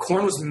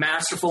O'Korn was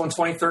masterful in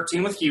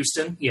 2013 with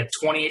Houston. He had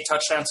 28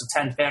 touchdowns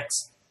and 10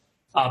 picks.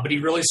 But he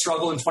really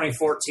struggled in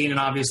 2014 and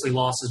obviously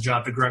lost his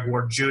job to Greg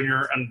Ward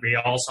Jr., and we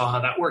all saw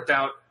how that worked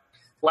out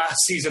last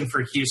season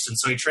for Houston.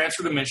 So he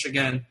transferred to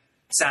Michigan,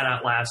 sat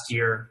out last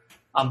year.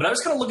 But I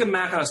was kind of looking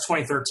back on his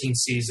 2013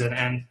 season,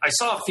 and I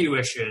saw a few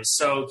issues.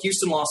 So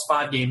Houston lost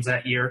 5 games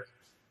that year,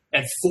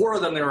 and 4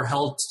 of them they were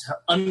held to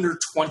under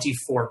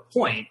 24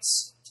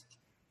 points.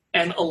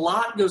 And a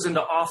lot goes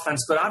into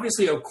offense, but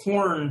obviously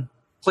O'Korn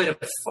played a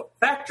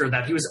factor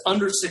that he was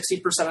under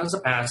 60% as a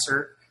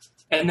passer,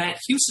 and that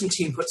Houston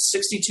team put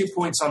 62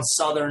 points on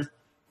Southern,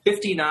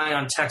 59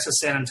 on Texas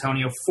San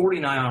Antonio,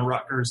 49 on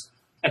Rutgers,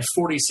 and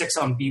 46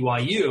 on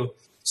BYU.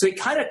 So he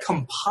kind of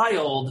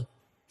compiled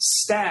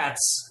stats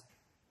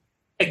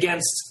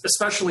against,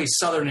 especially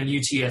Southern and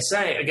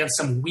UTSA, against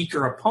some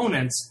weaker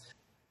opponents.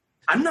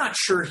 I'm not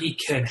sure he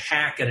can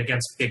hack it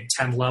against Big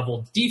Ten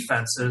level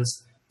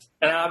defenses.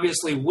 And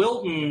obviously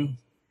Wilton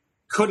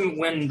couldn't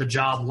win the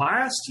job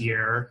last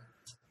year.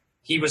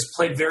 He was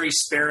played very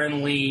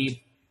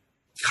sparingly,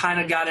 kind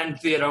of got into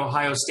the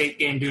Ohio State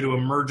game due to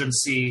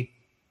emergency,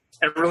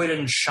 and really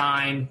didn't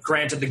shine.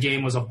 Granted, the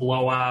game was a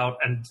blowout,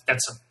 and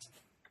that's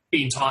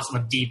being tossed in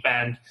the deep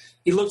end.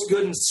 He looked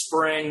good in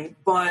spring,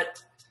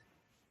 but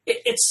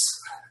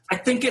I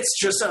think it's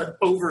just an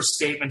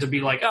overstatement to be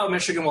like, oh,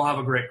 Michigan will have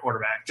a great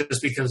quarterback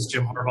just because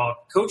Jim Harbaugh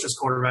coaches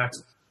quarterbacks.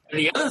 And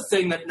the other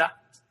thing that not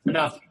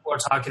enough people are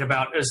talking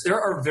about is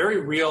there are very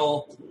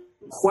real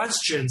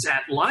questions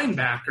at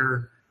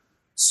linebacker,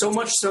 so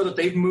much so that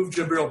they've moved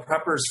Jabril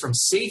Peppers from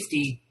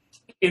safety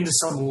into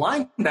some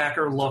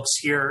linebacker looks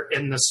here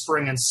in the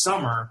spring and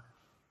summer.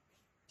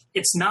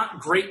 It's not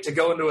great to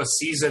go into a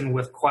season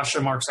with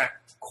question marks at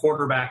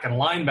quarterback and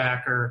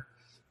linebacker.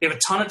 They have a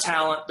ton of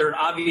talent. They're an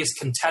obvious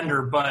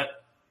contender,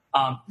 but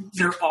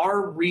there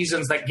are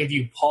reasons that give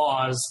you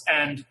pause.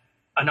 And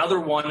another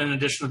one, in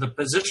addition to the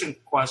position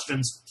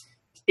questions,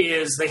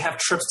 is they have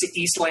trips to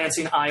East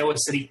Lansing, Iowa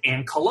City,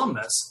 and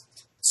Columbus.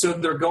 So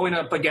they're going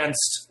up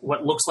against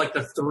what looks like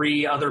the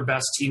three other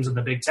best teams in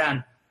the Big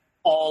Ten,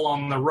 all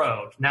on the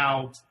road.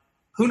 Now,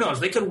 who knows?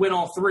 They could win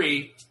all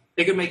three.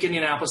 They could make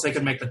Indianapolis. They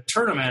could make the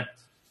tournament.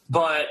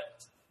 But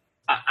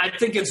I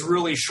think it's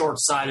really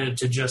short-sighted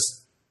to just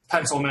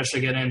pencil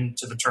Michigan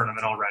into the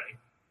tournament already.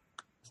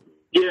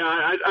 Yeah,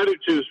 I do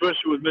too,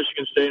 especially with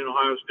Michigan State and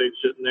Ohio State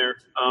sitting there.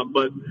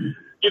 But,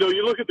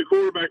 you look at the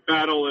quarterback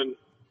battle and,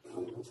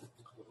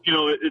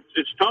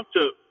 it's tough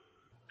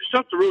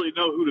to really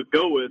know who to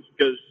go with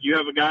because you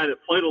have a guy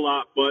that played a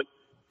lot but,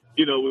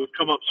 would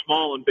come up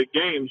small in big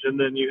games, and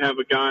then you have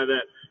a guy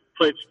that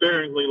played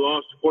sparingly,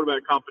 lost the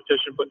quarterback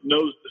competition, but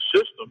knows the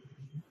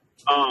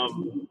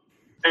system.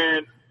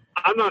 And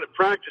I'm not at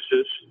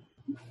practices,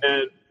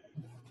 and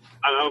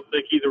I don't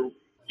think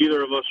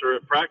either of us are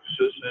at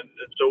practices, and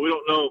so we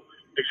don't know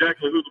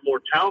exactly who the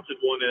more talented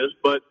one is.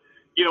 But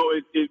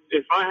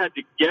if I had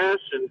to guess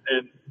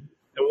and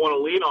want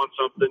to lean on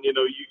something,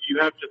 you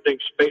have to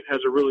think Spate has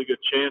a really good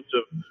chance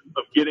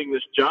of getting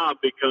this job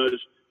because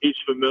he's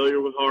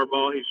familiar with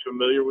Harbaugh, he's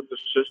familiar with the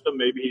system.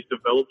 Maybe he's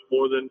developed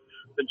more than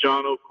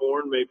John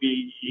O'Korn.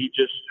 Maybe he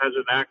just has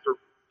an knack for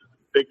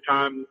big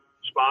time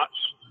spots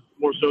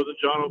more so than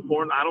John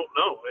O'Korn. I don't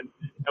know,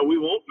 and we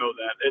won't know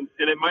that.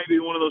 And it might be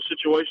one of those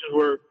situations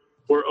where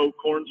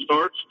O'Korn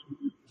starts,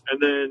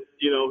 and then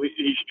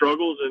he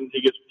struggles and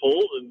he gets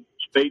pulled, and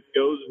Spate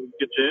goes and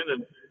gets in,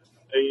 and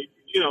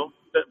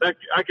that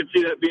I can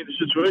see that being the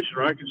situation.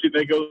 Right? I can see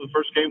they go to the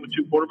first game with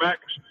two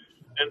quarterbacks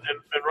and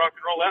rock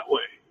and roll that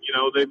way.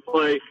 They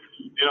play.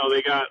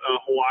 They got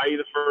Hawaii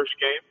the first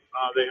game.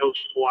 They host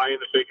Hawaii in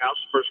the Big House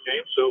the first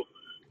game. So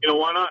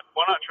why not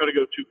try to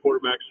go two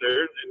quarterbacks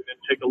there and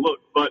take a look?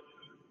 But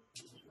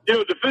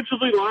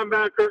defensively,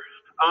 linebacker,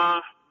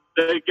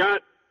 they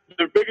got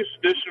their biggest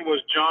addition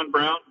was John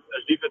Brown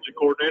as defensive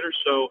coordinator.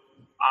 So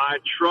I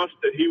trust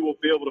that he will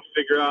be able to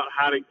figure out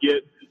how to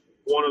get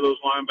one of those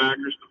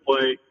linebackers to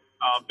play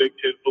Big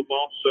Ten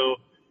football. So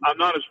I'm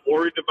not as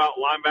worried about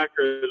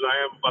linebacker as I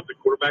am about the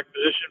quarterback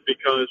position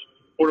because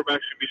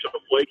quarterbacks can be so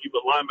flaky,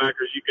 but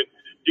linebackers you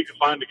can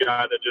find a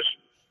guy that just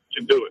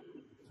can do it,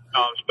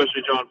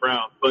 especially John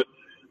Brown. But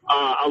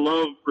I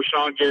love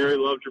Rashawn Gary,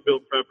 love Jabril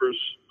Peppers.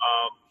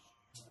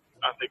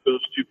 I think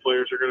those two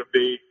players are going to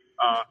be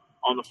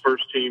on the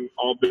first team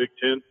All Big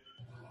Ten.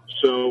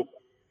 So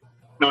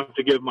not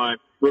to give my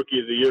Rookie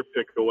of the Year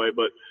pick away,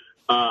 but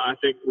I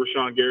think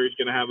Rashawn Gary's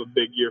going to have a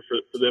big year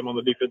for them on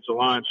the defensive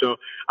line. So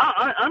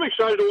I'm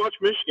excited to watch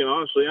Michigan,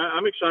 honestly.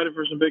 I'm excited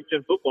for some Big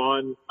Ten football,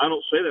 and I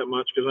don't say that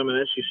much because I'm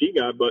an SEC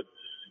guy, but,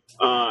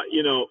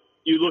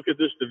 you look at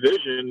this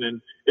division,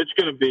 and it's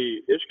going to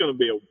be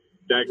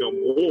a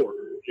daggone war.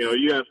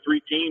 You have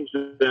three teams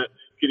that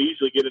could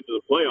easily get into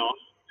the playoff,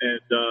 and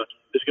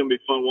it's going to be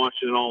fun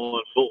watching it all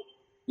unfold.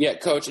 Yeah,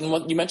 Coach, and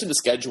what you mentioned the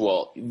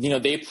schedule.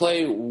 They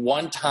play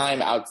one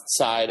time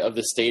outside of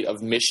the state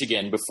of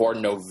Michigan before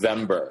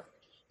November,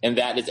 and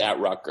that is at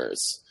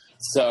Rutgers.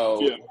 So,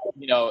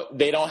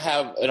 they don't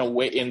have an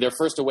away – in their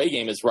first away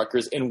game is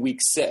Rutgers in week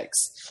 6.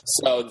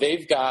 So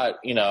they've got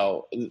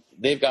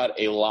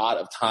a lot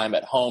of time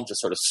at home to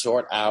sort of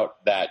sort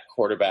out that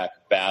quarterback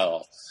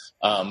battle.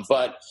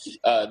 But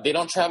they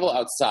don't travel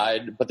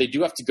outside, but they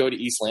do have to go to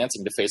East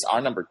Lansing to face our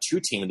number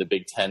 2 team in the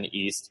Big Ten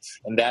East,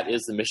 and that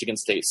is the Michigan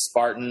State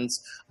Spartans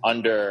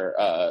under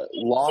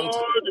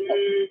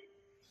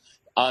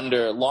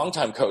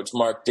longtime coach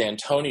Mark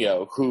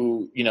D'Antonio,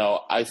 who,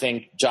 I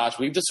think, Josh,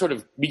 we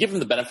give him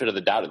the benefit of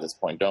the doubt at this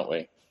point, don't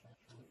we?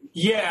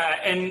 Yeah,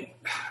 and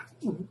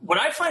what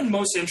I find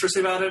most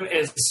interesting about him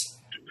is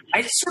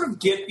I sort of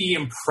get the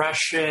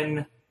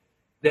impression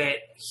that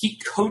he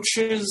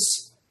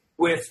coaches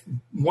with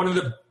one of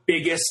the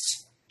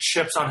biggest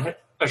chips on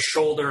a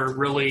shoulder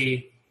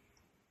really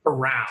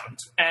around.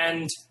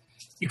 And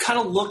you kind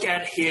of look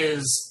at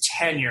his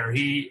tenure.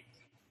 He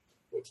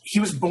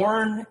was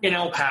born in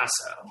El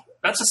Paso.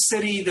 That's a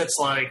city that's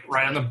like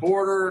right on the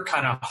border,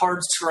 kind of hard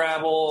to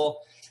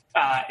travel.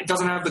 It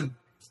doesn't have the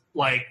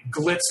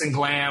glitz and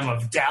glam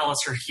of Dallas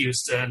or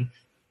Houston.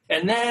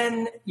 And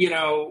then, you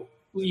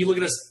look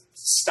at his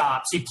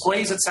stops. He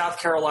plays at South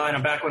Carolina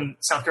back when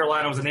South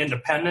Carolina was an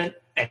independent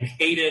and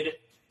hated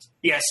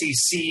the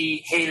SEC,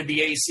 hated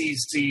the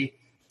ACC.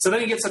 So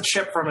then he gets a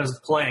chip from his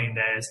playing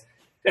days.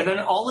 And then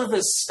all of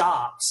his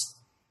stops,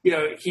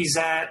 he's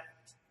at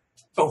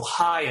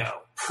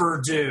Ohio,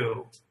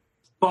 Purdue,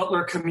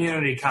 Butler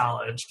Community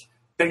College,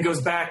 then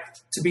goes back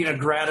to being a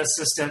grad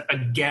assistant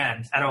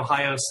again at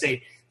Ohio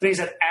State. Then he's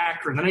at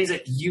Akron. Then he's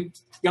at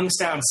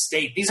Youngstown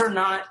State. These are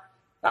not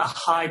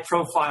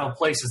high-profile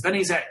places. Then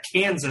he's at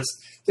Kansas.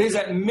 Then he's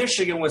at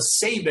Michigan with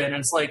Saban. And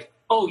it's like,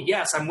 oh,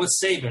 yes, I'm with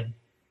Saban.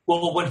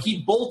 Well, when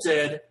he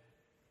bolted,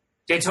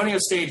 D'Antonio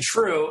stayed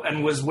true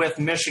and was with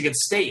Michigan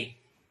State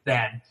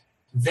then.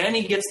 Then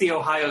he gets the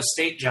Ohio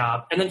State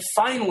job. And then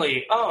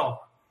finally,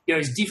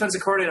 he's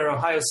defensive coordinator at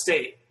Ohio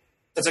State.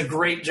 That's a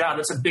great job.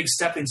 That's a big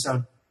stepping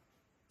stone.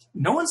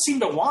 No one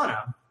seemed to want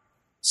him.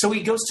 So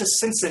he goes to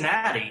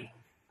Cincinnati.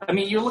 I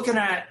mean, you're looking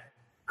at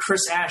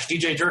Chris Ash,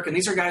 DJ Durkin.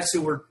 These are guys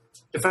who were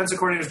defensive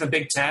coordinators in the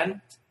Big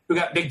Ten who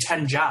got Big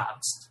Ten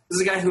jobs.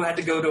 This is a guy who had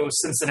to go to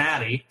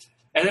Cincinnati.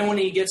 And then when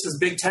he gets his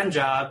Big Ten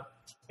job,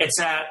 it's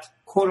at,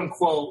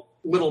 quote-unquote,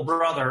 little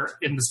brother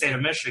in the state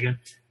of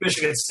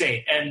Michigan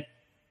State. And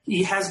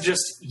he has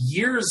just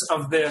years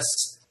of this,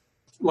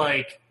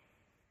 like,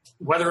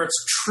 whether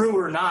it's true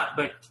or not,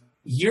 but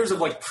years of,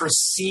 like,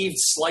 perceived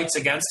slights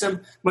against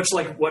him, much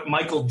like what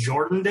Michael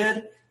Jordan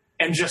did,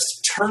 and just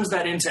turns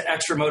that into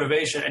extra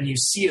motivation. And you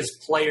see his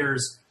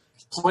players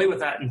play with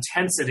that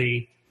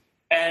intensity.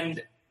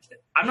 And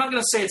I'm not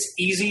going to say it's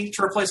easy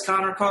to replace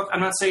Connor Cook. I'm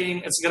not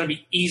saying it's going to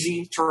be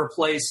easy to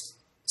replace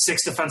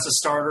 6 defensive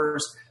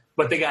starters,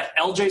 but they got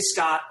L.J.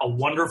 Scott, a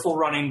wonderful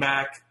running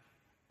back.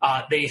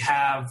 They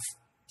have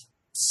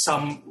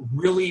some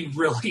really,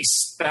 really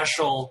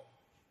special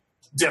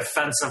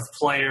defensive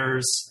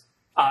players,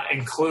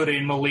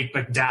 including Malik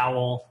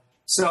McDowell.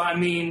 So, I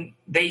mean,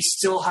 they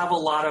still have a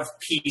lot of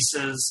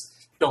pieces.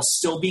 They'll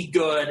still be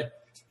good.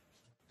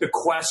 The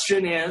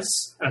question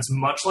is, and it's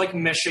much like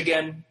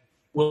Michigan,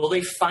 will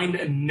they find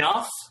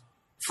enough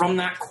from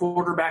that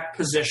quarterback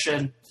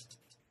position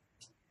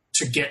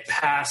to get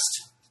past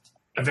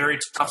a very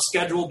tough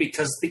schedule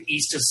because the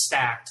East is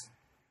stacked?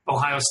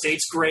 Ohio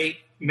State's great.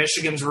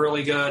 Michigan's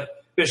really good.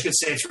 Michigan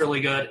State's really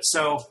good.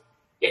 So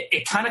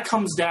it kind of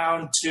comes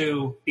down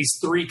to these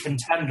 3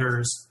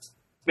 contenders.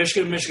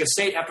 Michigan and Michigan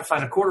State have to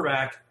find a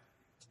quarterback.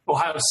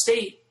 Ohio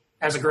State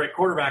has a great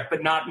quarterback,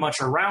 but not much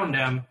around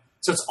him.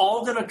 So it's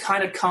all going to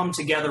kind of come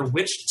together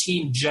which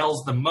team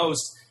gels the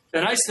most.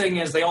 The nice thing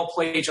is they all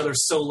play each other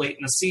so late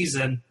in the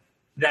season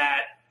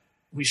that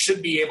we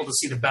should be able to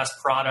see the best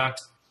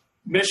product.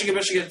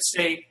 Michigan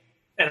State,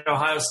 and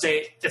Ohio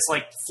State, it's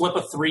like flip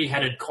a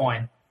 3-headed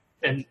coin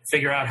and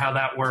figure out how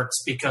that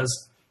works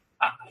because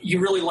you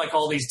really like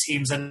all these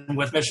teams. And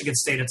with Michigan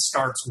State, it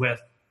starts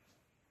with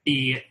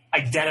the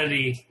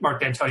identity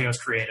Mark D'Antonio has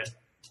created.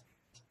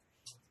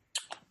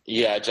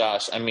 Yeah,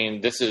 Josh, I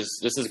mean, this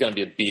is going to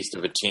be a beast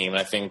of a team.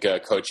 I think,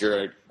 Coach,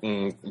 you're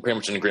pretty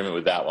much in agreement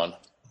with that one.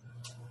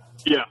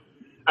 Yeah,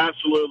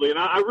 absolutely. And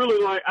I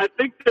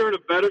think they're in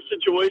a better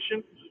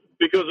situation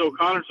because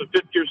O'Connor's a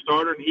 5th-year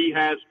starter and he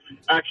has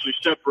actually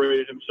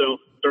separated himself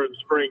during the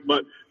spring.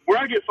 But where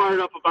I get fired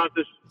up about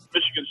this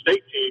Michigan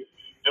State team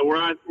and where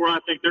I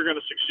think they're going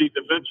to succeed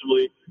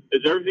defensively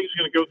is everything's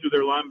going to go through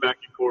their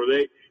linebacking core.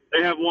 They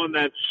have one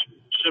that's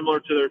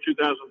similar to their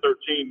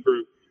 2013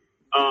 group.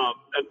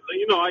 And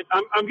you know,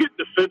 I'm getting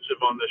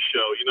defensive on this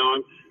show. You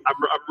know, I'm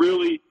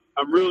really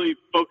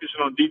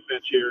focusing on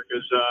defense here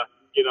because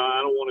you know,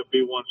 I don't want to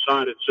be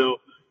one-sided.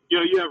 So, you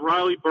know, you have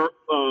Riley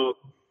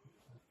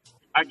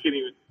I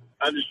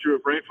just drew a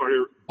brain fart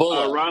here.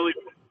 Riley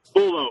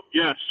Bullo,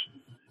 yes.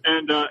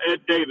 And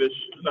Ed Davis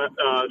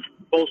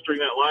bolstering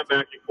that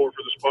linebacking core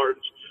for the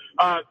Spartans.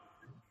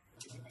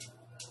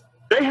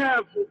 They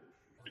have,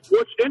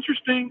 what's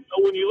interesting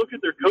when you look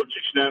at their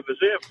coaching staff is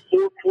they have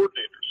 4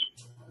 coordinators,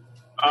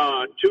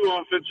 2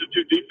 offensive,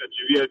 2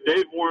 defensive. You have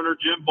Dave Warner,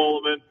 Jim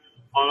Bowman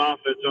on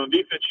offense. On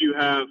defense, you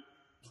have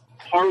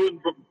Harlan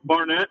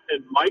Barnett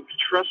and Mike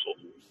Tressel.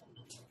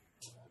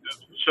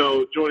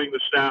 So joining the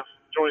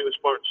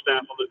Spartan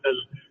staff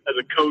as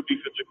a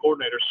co-defensive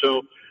coordinator.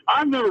 So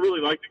I've never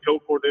really liked the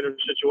co-coordinator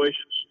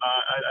situations.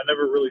 I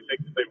never really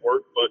think that they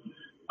work, but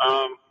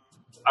I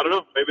don't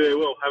know. Maybe they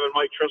will. Having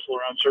Mike Tressel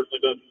around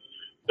certainly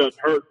doesn't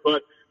hurt.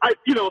 But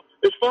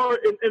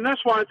and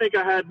that's why I think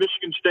I had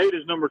Michigan State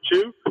as number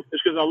 2,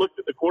 is because I looked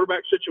at the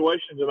quarterback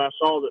situations and I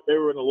saw that they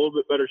were in a little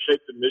bit better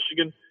shape than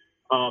Michigan,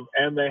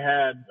 and they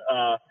had.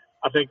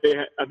 I think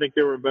they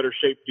were in better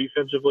shape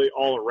defensively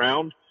all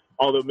around.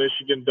 Although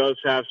Michigan does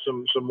have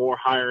some more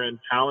higher end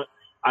talent,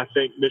 I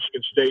think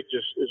Michigan State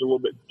just is a little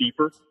bit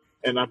deeper.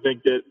 And I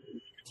think that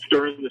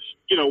during this,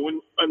 you know,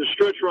 when on the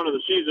stretch run of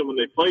the season when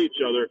they play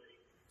each other,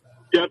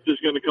 depth is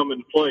going to come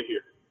into play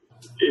here.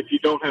 If you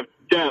don't have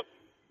depth,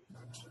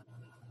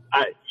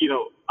 I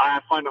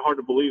find it hard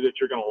to believe that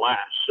you're going to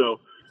last.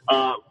 So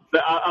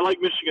I like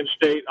Michigan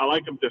State. I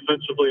like them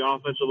defensively,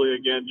 offensively.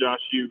 Again, Josh,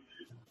 they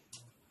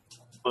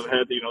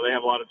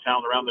have a lot of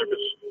talent around there.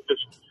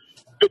 It's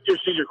 5th-year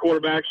senior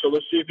quarterback, so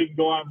let's see if he can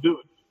go out and do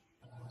it.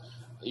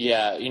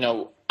 Yeah, you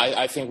know,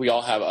 I think we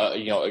all have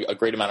a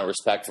great amount of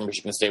respect for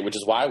Michigan State, which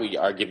is why we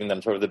are giving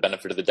them sort of the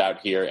benefit of the doubt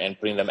here and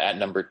putting them at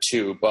number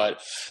 2.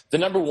 But the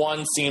number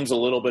 1 seems a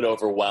little bit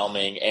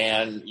overwhelming,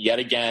 and yet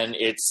again,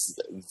 it's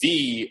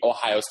the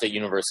Ohio State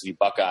University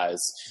Buckeyes.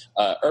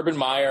 Urban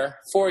Meyer,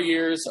 4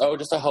 years,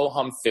 just a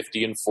ho-hum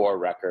 50-4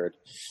 record.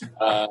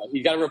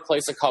 You got to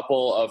replace a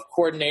couple of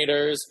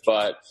coordinators,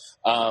 but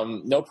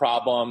no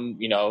problem.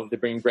 They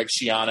bring Greg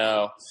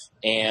Schiano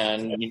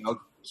and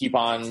keep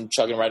on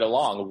chugging right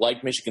along.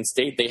 Like Michigan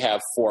State, they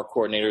have 4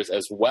 coordinators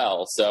as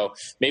well. So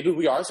maybe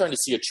we are starting to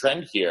see a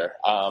trend here,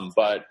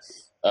 but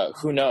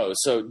who knows?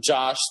 So,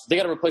 Josh, they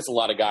got to replace a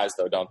lot of guys,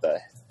 though, don't they?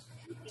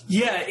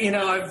 Yeah,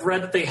 I've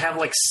read that they have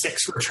like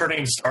 6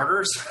 returning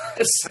starters.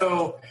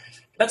 So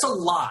that's a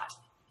lot.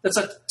 That's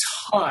a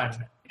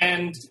ton.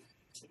 And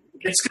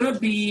it's going to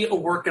be a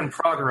work in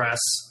progress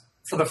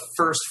for the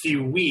first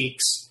few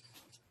weeks.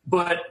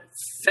 But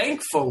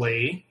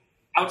thankfully,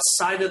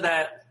 outside of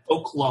that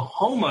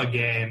Oklahoma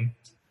game,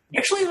 they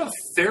actually have a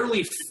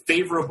fairly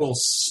favorable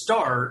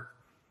start.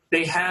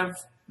 They have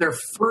their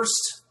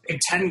first Big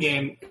Ten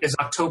game is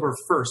October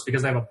 1st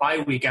because they have a bye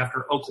week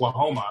after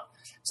Oklahoma.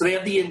 So they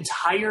have the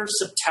entire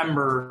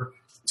September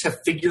to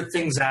figure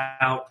things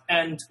out.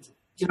 And,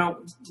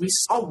 we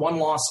saw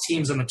 1-loss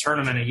teams in the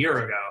tournament a year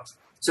ago.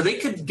 So they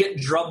could get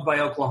drubbed by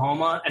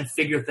Oklahoma and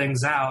figure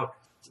things out.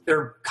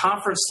 Their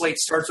conference slate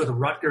starts with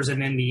Rutgers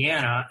and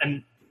Indiana.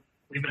 And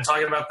we've been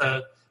talking about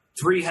the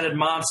 3-headed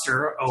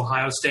monster,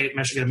 Ohio State,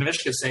 Michigan, and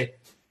Michigan State.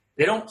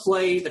 They don't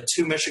play the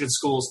 2 Michigan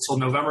schools till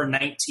November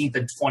 19th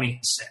and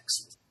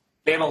 26th.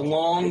 They have a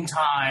long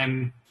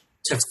time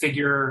to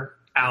figure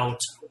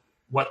out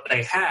what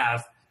they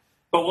have.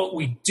 But what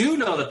we do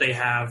know that they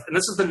have, and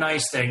this is the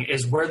nice thing,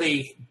 is where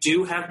they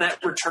do have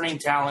that returning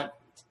talent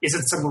is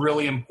in some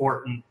really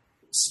important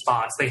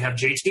spots. They have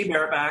JT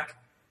Barrett back.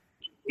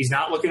 He's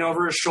not looking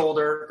over his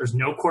shoulder. There's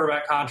no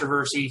quarterback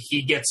controversy.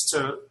 He gets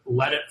to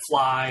let it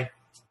fly.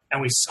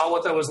 And we saw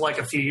what that was like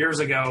a few years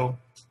ago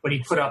when he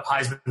put up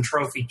Heisman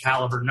Trophy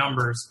caliber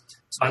numbers.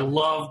 So I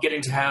love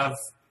getting to have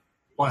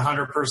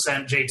 100%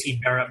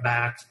 JT Barrett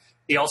back.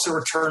 He also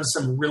returned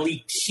some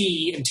really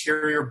key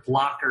interior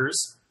blockers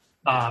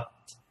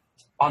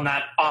on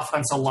that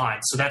offensive line.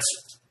 So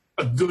that's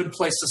a good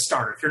place to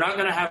start. If you're not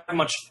going to have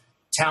much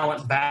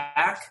talent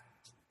back,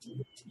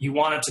 you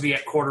want it to be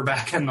at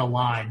quarterback and the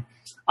line.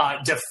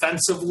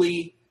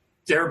 Defensively,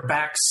 their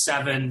back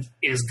 7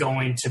 is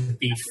going to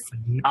be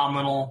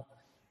phenomenal.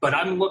 But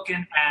I'm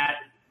looking at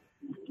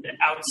the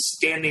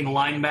outstanding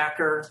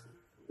linebacker,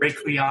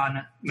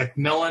 Raekwon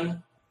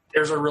McMillan.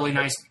 There's a really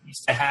nice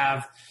piece to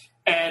have.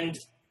 And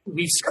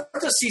we start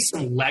to see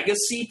some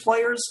legacy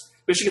players.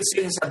 Michigan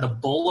State has had the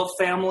Bola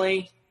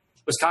family.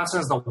 Wisconsin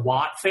has the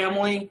Watt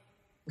family.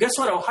 Guess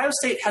what? Ohio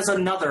State has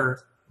another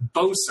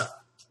Bosa,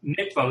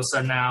 Nick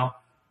Bosa now,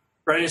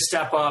 ready to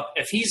step up.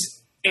 If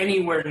he's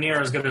anywhere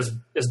near as good as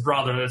his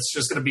brother, it's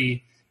just going to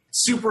be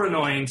super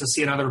annoying to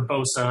see another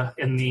Bosa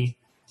in the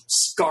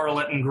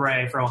scarlet and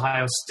gray for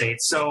Ohio State.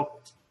 So,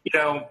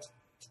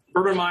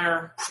 Urban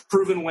Meyer,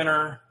 proven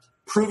winner,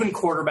 proven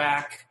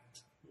quarterback,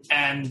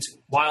 and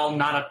while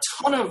not a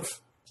ton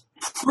of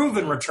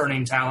proven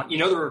returning talent,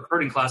 the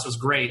recruiting class was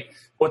great.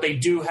 What they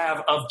do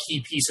have of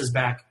key pieces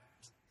back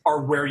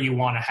are where you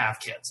want to have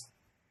kids.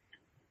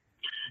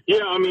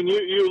 Yeah, I mean,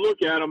 you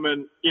look at them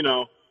and,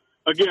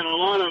 again, a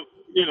lot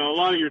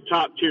of your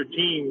top tier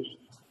teams,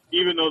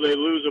 even though they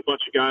lose a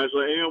bunch of guys,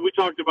 we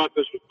talked about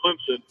this with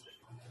Clemson.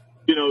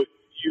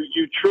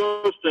 You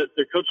trust that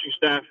their coaching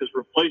staff has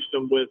replaced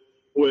them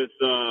with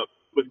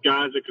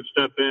guys that could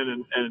step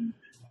in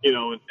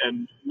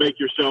and make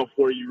yourself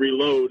where you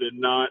reload and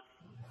not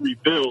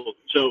rebuild.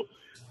 So,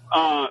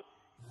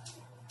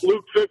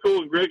 Luke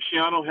Fickell and Greg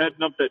Schiano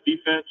heading up that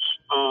defense.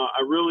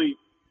 I really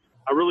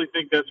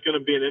think that's going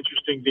to be an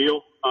interesting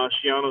deal.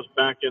 Schiano's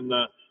back in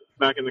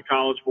the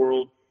college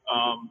world,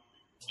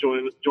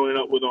 joining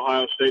up with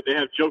Ohio State. They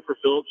have Joker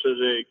Phillips as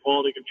a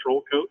quality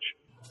control coach.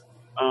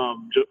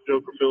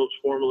 Joker Phillips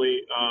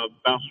formerly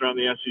bounced around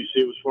the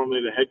SEC, was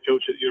formerly the head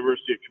coach at the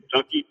University of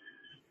Kentucky.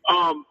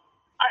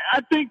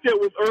 I think that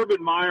with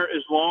Urban Meyer,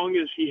 as long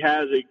as he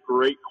has a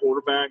great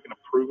quarterback and a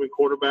proven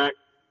quarterback,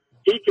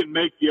 he can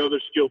make the other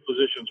skill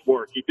positions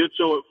work. He did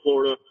so at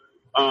Florida.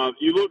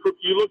 You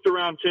looked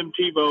around Tim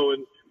Tebow,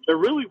 and there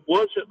really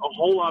wasn't a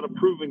whole lot of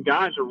proven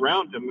guys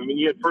around him. I mean,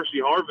 you had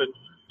Percy Harvin,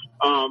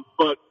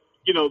 but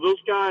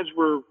those guys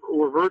were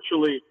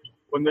virtually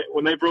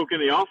when they broke in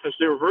the offense,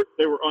 they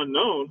were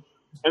unknown,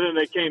 and then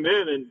they came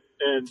in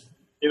and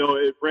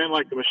it ran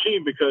like a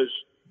machine because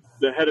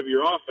the head of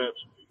your offense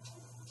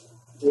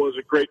was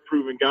a great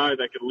proven guy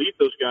that could lead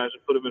those guys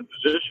and put them in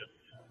position.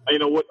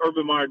 What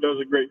Urban Meyer does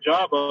a great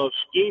job of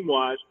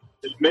scheme-wise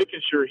is making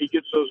sure he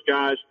gets those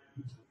guys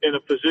in a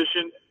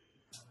position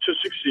to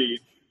succeed.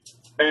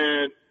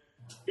 And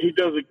he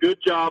does a good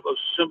job of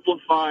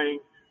simplifying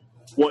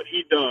what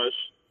he does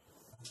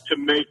to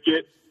make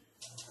the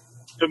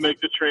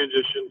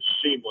transition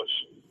seamless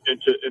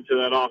into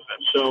that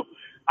offense. So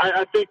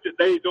I think that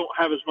they don't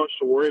have as much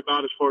to worry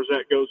about as far as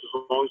that goes,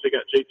 as long as they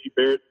got JT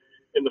Barrett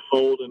in the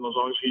fold, and as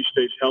long as he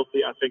stays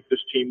healthy, I think this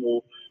team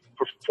will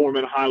perform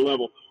at a high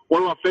level.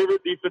 One of my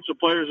favorite defensive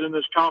players in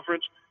this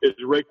conference is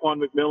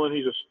Raekwon McMillan.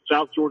 He's a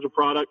South Georgia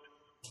product.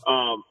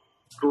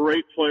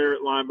 Great player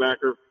at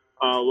linebacker.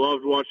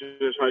 Loved watching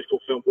his high school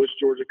film. Wish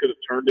Georgia could have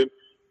turned him,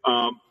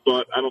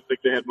 but I don't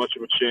think they had much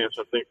of a chance.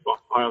 I think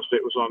Ohio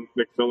State was on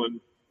McMillan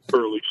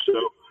early.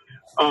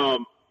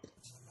 So,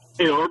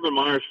 Urban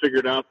Meyer's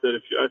figured out that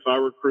if I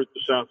recruit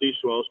the Southeast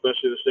well,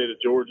 especially the state of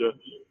Georgia,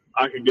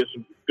 I can get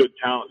some good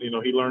talent.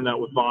 He learned that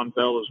with Von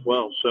Bell as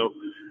well. So,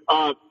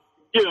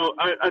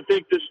 I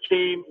think this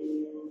team,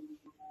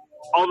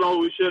 although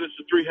we said it's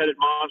a three-headed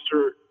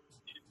monster,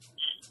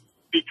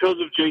 because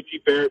of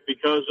JT Barrett,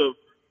 because of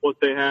what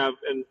they have,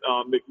 and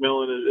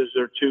McMillan is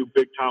their two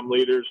big-time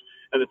leaders,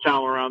 and the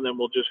talent around them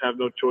will just have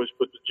no choice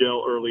but to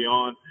gel early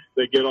on.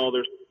 They get all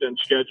their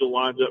schedule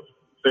lines up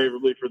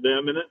favorably for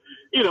them. And,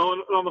 and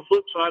on the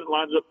flip side, it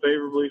lines up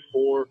favorably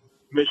for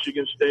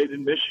Michigan State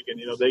and Michigan.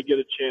 They get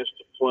a chance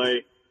to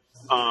play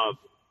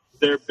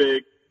their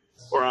big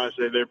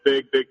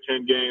Big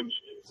Ten games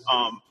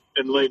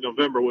in late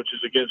November, which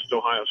is against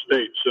Ohio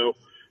State. So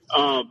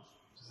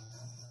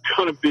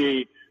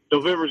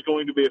November is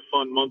going to be a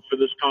fun month for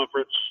this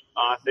conference.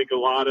 I think a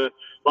lot of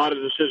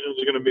decisions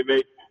are going to be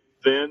made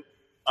then.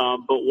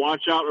 But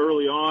watch out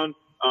early on.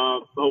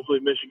 Hopefully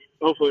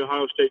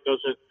Ohio State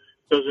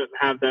doesn't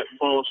have that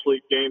fall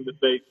asleep game that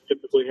they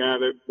typically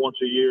have once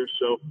a year.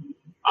 So,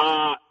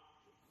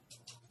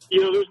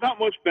 there's not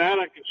much bad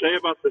I can say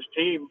about this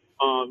team.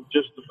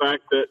 Just the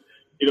fact that,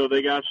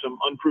 they got some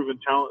unproven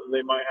talent and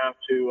they might have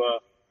to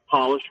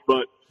polish,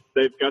 but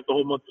they've got the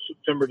whole month of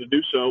September to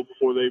do so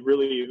before they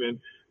really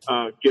even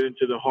get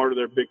into the heart of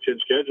their Big Ten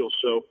schedule.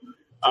 So,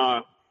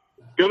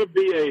 going to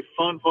be a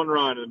fun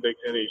ride in the Big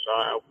Ten East.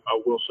 I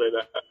will say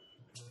that.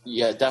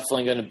 Yeah,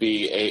 definitely going to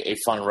be a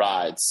fun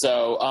ride.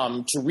 So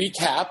to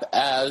recap,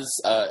 as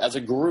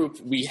a group,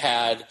 we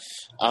had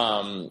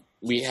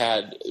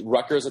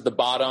Rutgers at the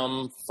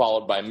bottom,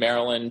 followed by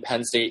Maryland,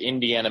 Penn State,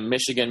 Indiana,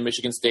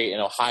 Michigan State,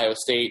 and Ohio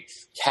State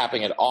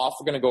capping it off.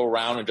 We're going to go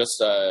around and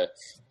just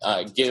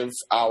give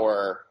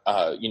our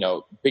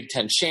Big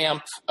Ten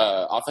champ,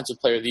 offensive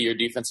player of the year,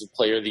 defensive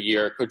player of the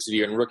year, coach of the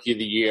year, and rookie of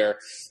the year,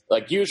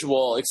 like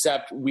usual,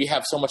 except we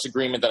have so much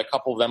agreement that a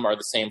couple of them are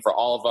the same for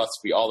all of us.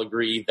 We all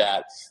agree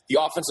that the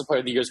offensive player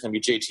of the year is going to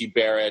be JT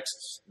Barrett,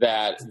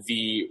 that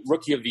the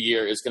rookie of the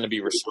year is going to be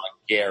Rashawn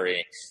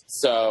Gary.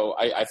 So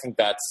I think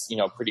that's,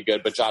 pretty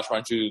good. But Josh, why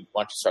don't you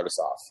start us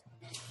off?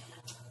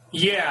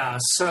 Yeah.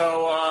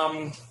 So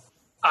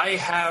I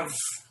have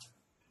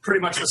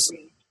pretty much the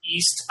same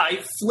East.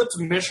 I flipped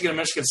Michigan and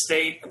Michigan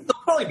State.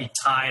 They'll probably be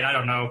tied. I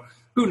don't know.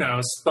 Who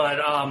knows? But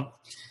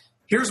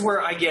here's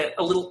where I get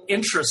a little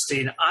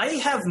interesting. I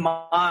have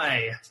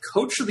my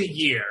coach of the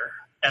year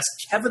as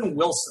Kevin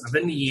Wilson of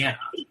Indiana.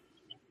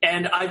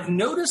 And I've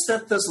noticed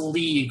that this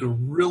league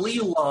really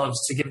loves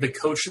to give the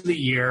coach of the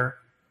year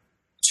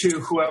to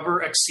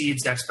whoever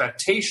exceeds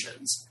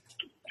expectations.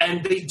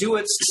 And they do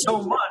it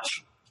so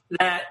much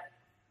that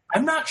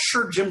I'm not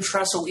sure Jim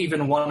Tressel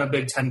even won a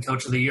Big Ten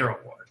Coach of the Year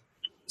award.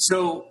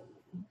 So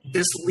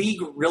this league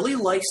really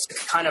likes to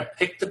kind of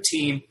pick the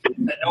team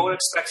that no one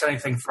expects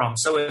anything from.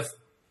 So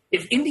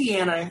if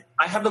Indiana,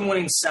 I have them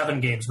winning 7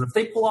 games, but if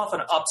they pull off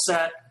an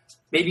upset,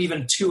 maybe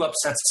even 2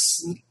 upsets,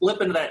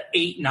 slip into that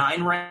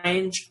 8-9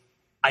 range,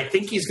 I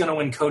think he's going to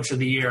win Coach of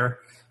the Year.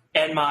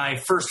 And my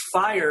first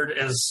fired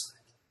is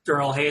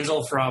Darrell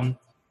Hazel from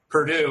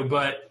Purdue.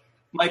 But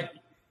my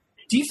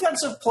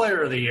defensive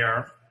player of the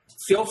year,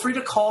 feel free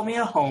to call me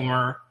a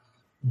homer,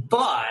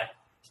 but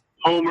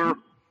Homer.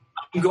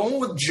 I'm going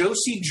with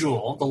Josie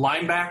Jewell, the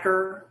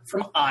linebacker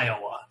from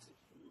Iowa.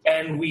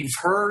 And we've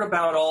heard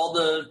about all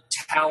the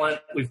talent.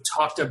 We've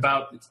talked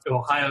about the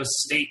Ohio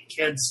State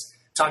kids,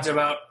 talked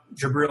about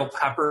Jabril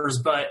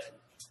Peppers. But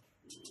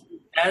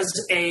as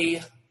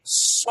a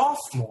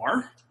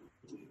sophomore,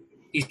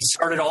 he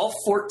started all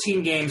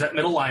 14 games at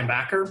middle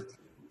linebacker,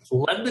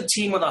 led the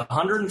team with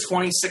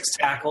 126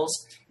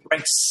 tackles,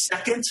 ranked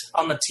second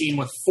on the team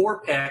with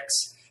 4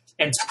 picks,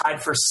 and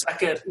tied for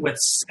second with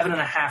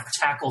 7.5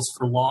 tackles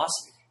for loss.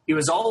 He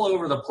was all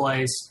over the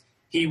place.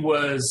 He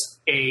was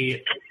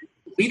a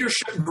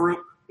leadership group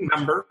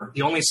member,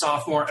 the only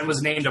sophomore, and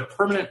was named a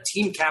permanent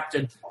team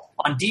captain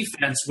on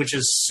defense, which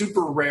is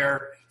super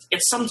rare.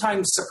 It's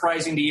sometimes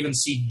surprising to even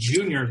see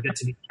juniors get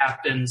to be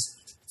captains.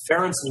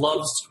 Ferentz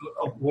loves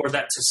to award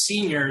that to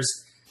seniors.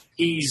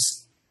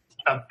 He's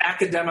an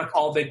academic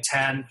All-Big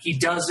Ten. He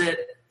does it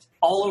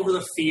all over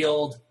the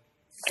field.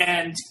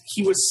 And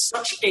he was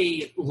such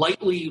a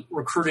lightly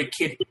recruited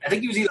kid. I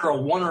think he was either a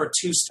 1 or a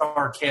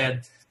 2-star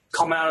kid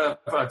come out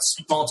of a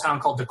small town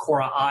called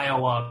Decorah,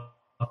 Iowa.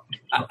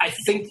 I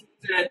think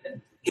that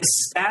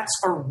his stats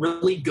are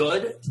really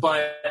good,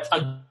 but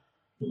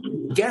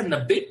again,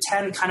 the Big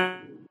Ten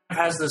kind of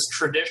has this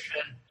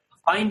tradition of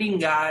finding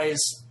guys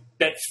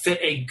that fit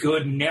a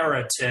good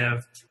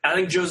narrative. I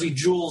think Josie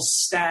Jewell's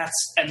stats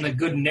and the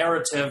good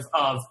narrative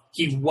of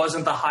he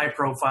wasn't the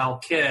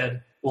high-profile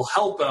kid will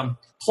help him.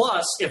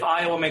 Plus, if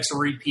Iowa makes a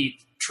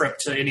repeat trip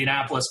to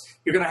Indianapolis,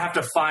 you're going to have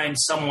to find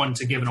someone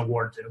to give an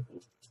award to.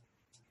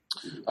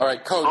 All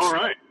right, Coach. All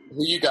right.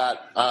 Who you got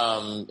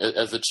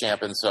as the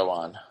champ and so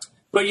on?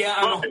 But yeah,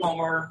 I'm a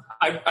homer.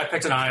 I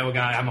picked an Iowa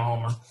guy. I'm a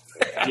homer.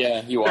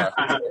 Yeah, you are.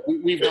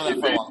 We've done that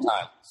for a long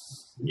time.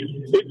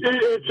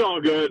 It's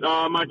all good.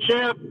 My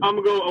champ, I'm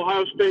going to go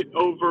Ohio State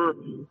over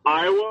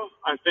Iowa.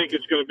 I think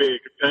it's going to be a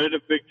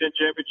competitive Big Ten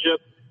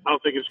championship. I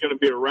don't think it's going to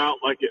be a rout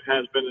like it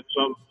has been in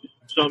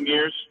some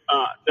years.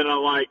 Then I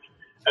like,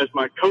 as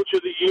my coach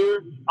of the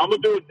year, I'm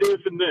going to do a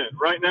diff and then.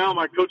 Right now,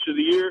 my coach of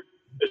the year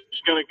is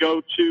going to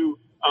go to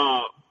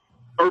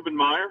Urban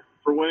Meyer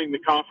for winning the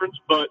conference.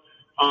 But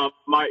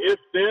my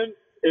if-then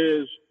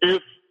is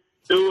if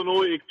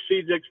Illinois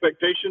exceeds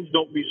expectations,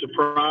 don't be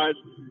surprised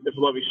if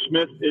Lovie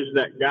Smith is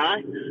that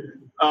guy.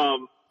 I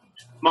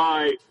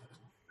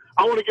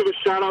want to give a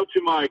shout-out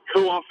to my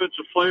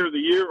co-offensive player of the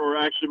year, or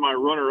actually my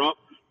runner-up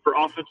for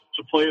offensive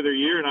player of the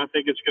year, and I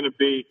think it's going to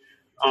be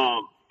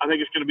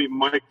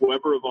Mike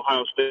Weber of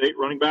Ohio State,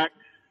 running back.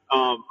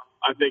 I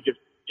think if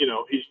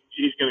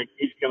he's going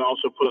to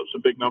also put up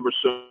some big numbers.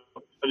 So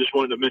I just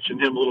wanted to mention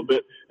him a little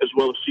bit, as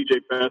well as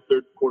C.J.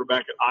 Beathard,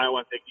 quarterback at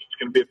Iowa. I think he's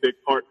going to be a big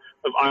part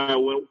of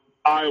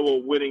Iowa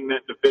winning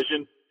that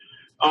division.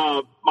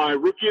 My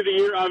rookie of the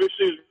year,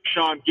 obviously, is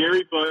Sean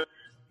Gary, but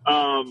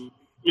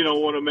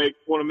want to make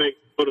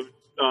note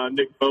of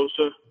Nick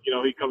Bosa.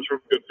 He comes from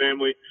a good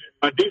family.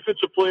 My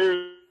defensive player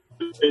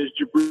is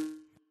Jabril.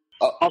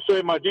 I'll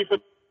say my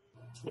defense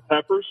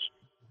Peppers,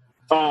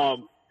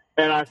 and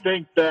I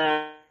think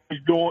that he's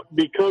going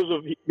because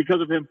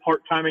of him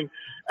part-timing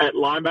at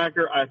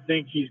linebacker. I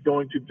think he's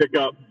going to pick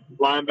up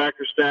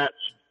linebacker stats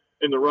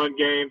in the run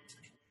game,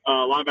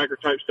 linebacker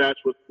type stats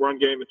with run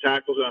game and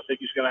tackles, and I think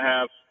he's going to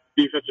have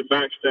defensive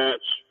back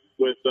stats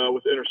with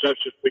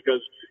interceptions,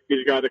 because he's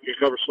a guy that can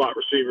cover slot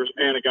receivers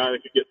and a guy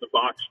that can get in the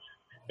box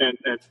and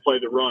play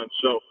the run.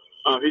 So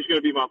he's going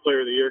to be my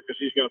player of the year because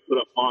he's going to put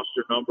up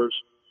monster numbers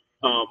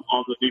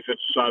on the defensive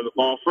side of the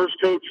ball. First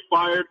coach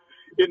fired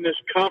in this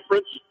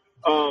conference,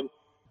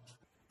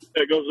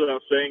 that goes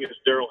without saying, is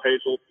Darrell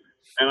Hazell.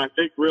 And I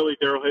think really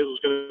Darrell Hazell is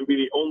going to be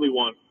the only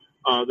one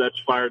that's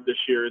fired this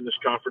year in this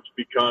conference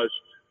because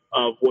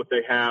of what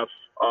they have,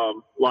 a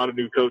lot of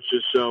new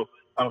coaches. So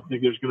I don't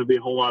think there's going to be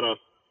a whole lot of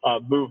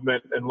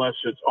movement unless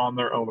it's on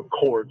their own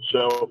accord.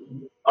 So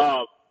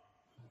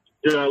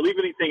did I leave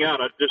anything out?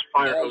 I just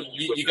fired.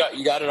 Yeah,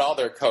 you got it all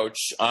there, Coach.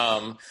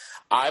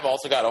 I've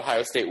also got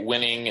Ohio State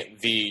winning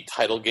the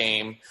title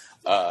game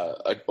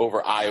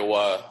over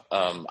Iowa.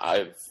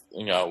 I've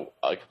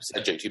like I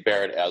said, J.T.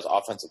 Barrett as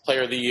Offensive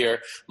Player of the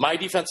Year. My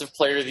Defensive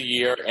Player of the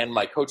Year and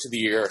my Coach of the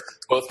Year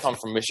both come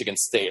from Michigan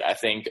State. I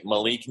think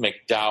Malik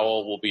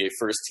McDowell will be a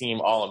first-team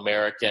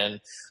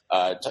All-American,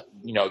 a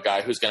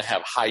guy who's going to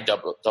have high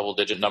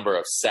double-digit number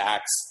of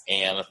sacks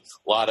and a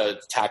lot of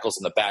tackles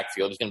in the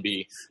backfield. He's going to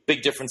be a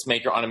big difference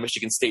maker on a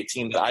Michigan State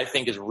team that I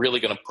think is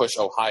really going to push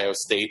Ohio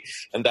State,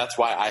 and that's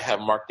why I have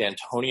Mark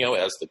D'Antonio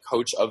as the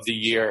Coach of the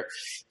Year.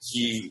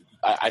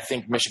 I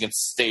think Michigan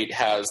State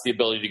has the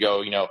ability to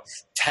go,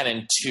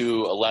 10-2,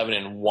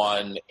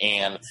 11-1,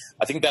 and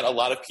I think that a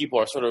lot of people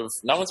are sort of,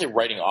 not want to say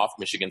writing off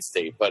Michigan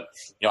State, but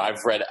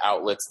I've read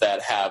outlets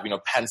that have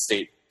Penn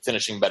State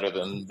finishing better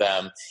than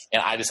them,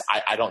 and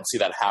I don't see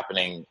that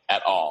happening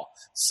at all.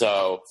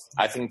 So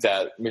I think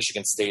that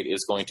Michigan State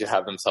is going to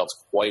have themselves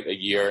quite a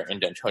year, and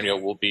D'Antonio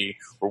will be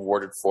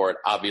rewarded for it.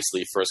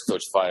 Obviously, first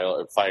coach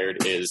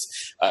fired is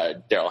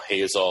Darrell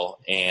Hazell,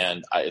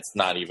 and it's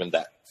not even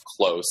that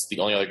close. The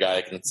only other guy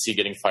I can see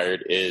getting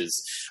fired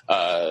is,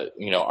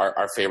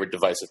 our favorite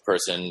divisive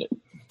person,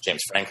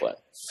 James Franklin.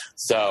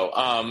 So,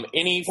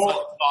 any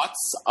final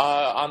thoughts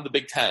on the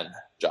Big Ten,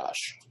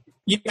 Josh?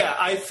 Yeah,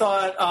 I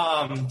thought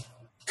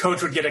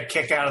Coach would get a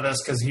kick out of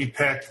this because he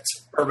picked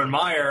Urban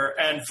Meyer.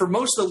 And for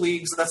most of the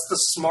leagues, that's the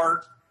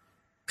smart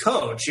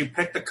coach. You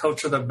pick the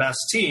coach of the best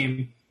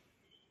team.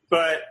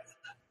 But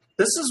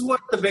this is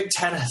what the Big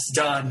Ten has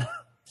done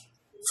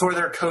for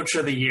their Coach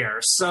of the Year.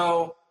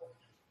 So,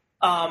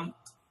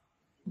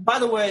 by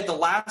the way, the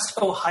last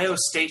Ohio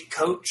State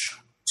coach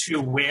to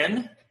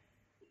win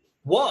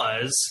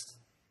was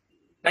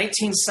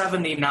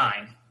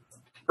 1979,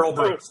 Earl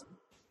Brooks.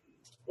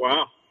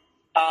 Wow.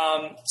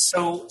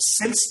 So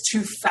since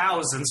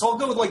 2000, so I'll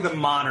go with like the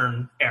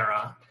modern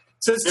era.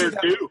 Since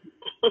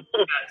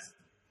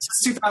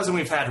 2000,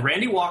 we've had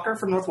Randy Walker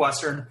from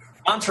Northwestern,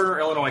 Ron Turner,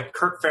 Illinois,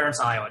 Kirk Ferentz,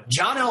 Iowa,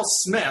 John L.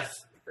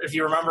 Smith, if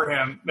you remember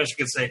him,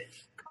 Michigan State,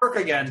 Kirk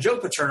again, Joe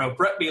Paterno,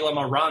 Brett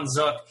Bielema, Ron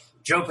Zook,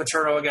 Joe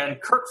Paterno again,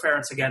 Kirk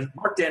Ferentz again,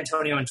 Mark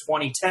D'Antonio in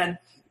 2010,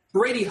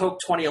 Brady Hoke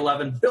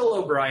 2011, Bill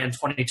O'Brien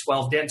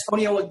 2012,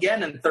 D'Antonio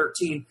again in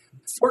 13,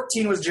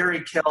 14 was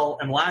Jerry Kill,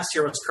 and last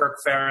year was Kirk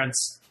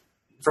Ferentz.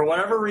 For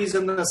whatever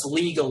reason, this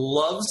league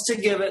loves to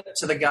give it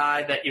to the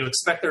guy that you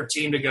expect their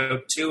team to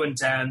go 2-10,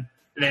 and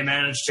they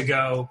managed to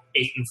go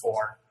 8-4.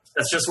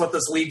 That's just what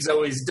this league's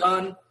always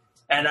done.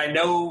 And I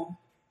know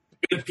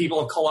good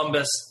people of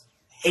Columbus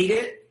hate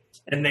it,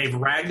 and they've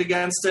ragged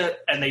against it,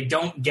 and they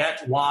don't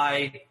get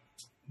why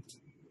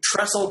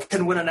Tressel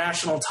can win a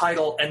national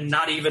title and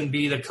not even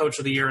be the coach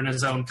of the year in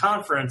his own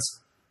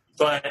conference.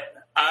 But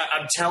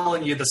I'm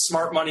telling you, the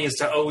smart money is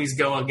to always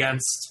go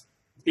against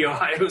the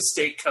Ohio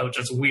State coach.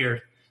 It's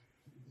weird.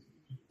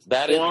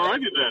 That is, I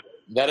get that.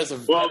 That is a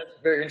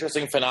very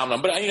interesting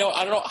phenomenon. But, I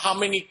don't know how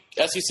many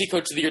SEC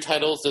Coach of the Year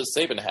titles does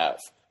Saban have?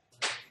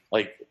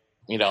 Like,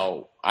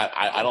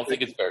 I don't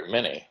think it's very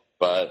many.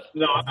 But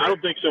no, I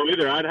don't think so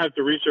either. I'd have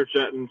to research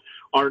that. In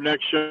our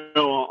next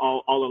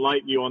show, I'll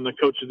enlighten you on the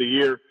Coach of the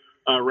Year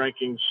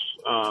rankings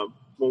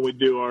when we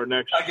do our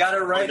next. I got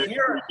it right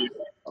here. Review.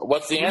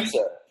 What's the answer?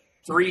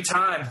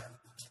 Three-time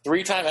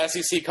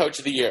SEC Coach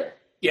of the Year.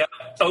 Yep,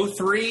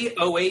 03,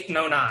 08, and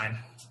 09.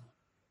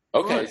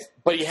 Okay, Right.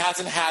 But he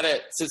hasn't had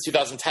it since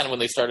 2010 when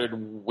they started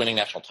winning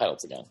national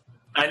titles again.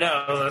 I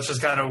know, that's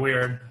just kind of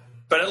weird.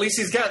 But at least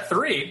he's got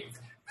 3.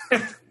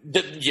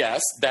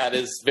 Yes, that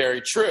is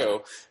very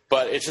true.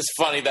 But it's just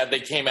funny that they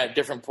came at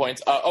different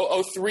points.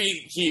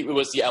 03, he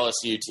was the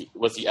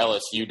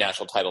LSU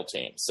national title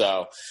team.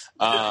 So,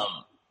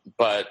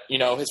 but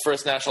his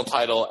first national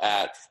title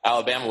at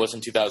Alabama was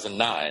in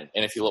 2009,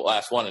 and if he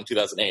last won in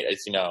 2008,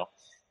 as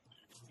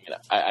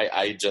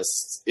I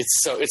just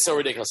it's so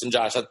ridiculous. And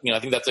Josh, I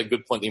think that's a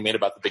good point that you made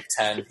about the Big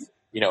Ten.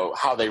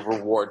 How they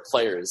reward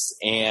players,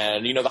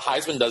 and the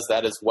Heisman does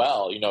that as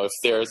well. If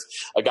there's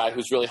a guy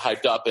who's really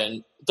hyped up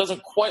and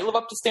doesn't quite live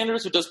up to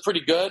standards, but does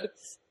pretty good,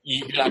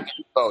 you're not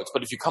getting votes.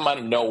 But if you come out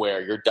of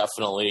nowhere, you're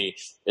definitely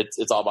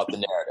it's all about the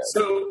narrative.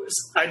 So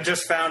I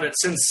just found it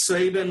since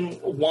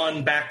Saban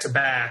won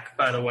back-to-back,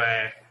 by the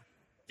way,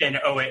 in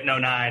 08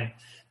 and 09.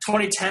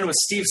 2010 was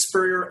Steve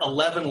Spurrier,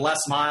 11 Les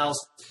Miles,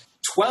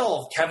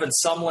 12 Kevin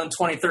Sumlin,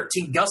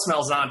 2013 Gus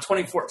Malzahn,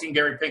 2014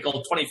 Gary Pinkel,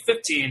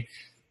 2015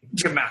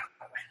 Jim McElroy.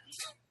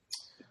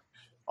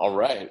 All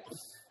right.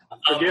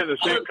 Again, the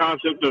same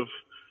concept of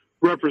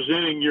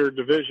representing your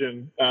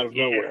division out of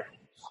nowhere.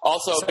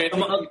 Also,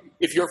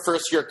 if you're a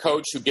first-year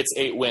coach who gets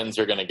 8 wins,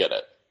 you're going to get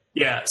it.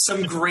 Yeah,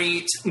 some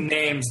great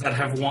names that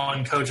have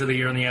won Coach of the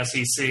Year in the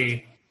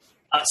SEC.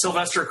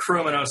 Sylvester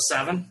Croom in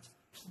 07.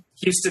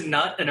 Houston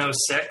Nutt in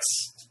 06.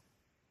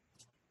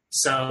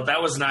 So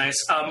that was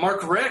nice.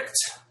 Mark Richt,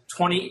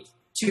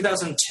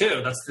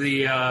 2002. That's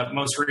the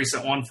most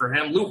recent one for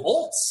him. Lou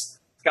Holtz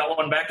got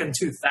one back in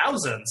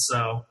 2000.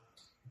 So,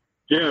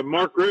 yeah,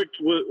 Mark Richt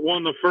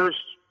won the first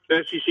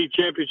SEC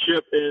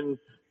championship in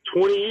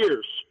 20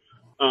 years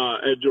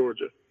at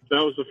Georgia.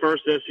 That was the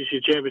first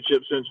SEC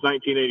championship since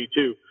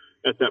 1982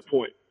 at that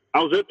point.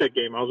 I was at that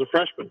game. I was a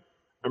freshman.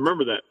 I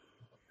remember that.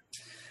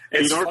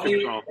 It's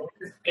funny.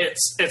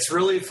 It's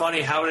really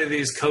funny how many of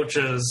these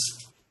coaches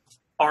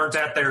aren't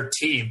at their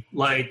team.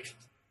 Like,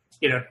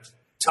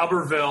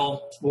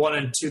 Tuberville won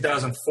in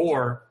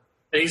 2004,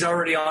 and he's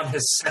already on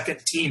his second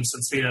team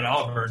since being at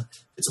Auburn.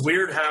 It's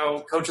weird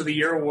how Coach of the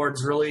Year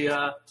awards really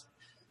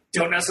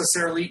don't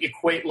necessarily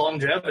equate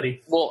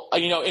longevity. Well,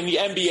 in the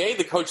NBA,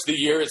 the Coach of the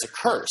Year is a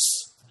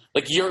curse.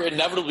 Like, you're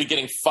inevitably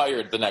getting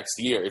fired the next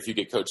year if you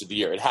get Coach of the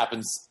Year. It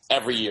happens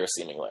every year,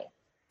 seemingly.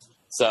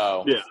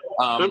 So yeah,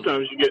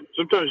 sometimes you get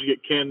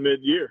canned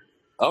mid-year.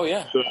 Oh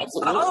yeah, so,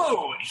 absolutely.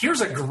 Oh,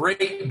 here's a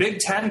great Big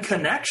Ten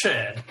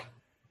connection.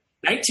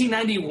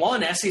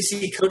 1991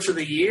 SEC Coach of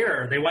the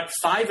Year. They went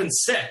 5-6,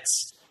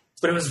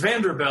 but it was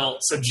Vanderbilt,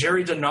 so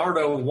Jerry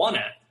DiNardo won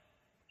it.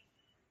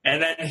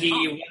 And then he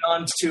went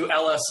on to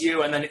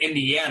LSU and then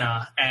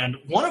Indiana and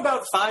won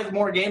about 5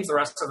 more games the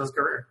rest of his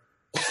career.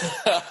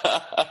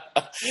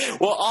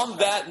 Well, on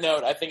that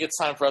note, I think it's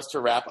time for us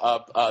to wrap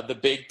up the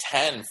Big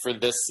Ten for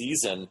this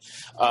season,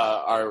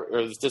 or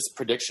this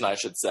prediction, I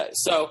should say.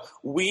 So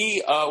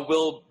we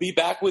will be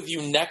back with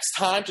you next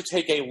time to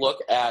take a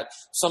look at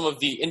some of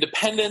the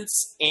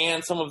independents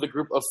and some of the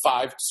group of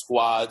 5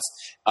 squads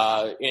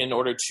in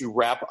order to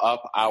wrap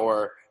up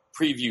our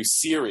preview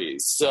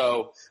series.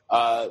 So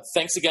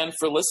thanks again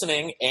for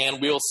listening, and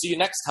we'll see you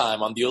next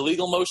time on the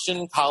Illegal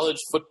Motion College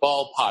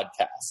Football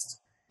Podcast.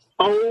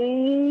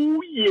 Oh,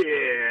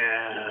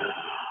 yeah.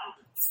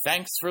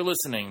 Thanks for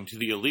listening to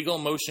the Illegal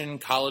Motion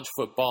College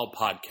Football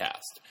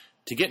Podcast.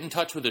 To get in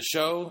touch with the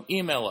show,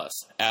 email us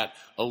at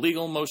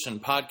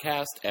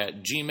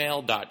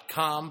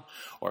illegalmotionpodcast@gmail.com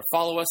or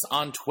follow us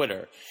on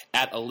Twitter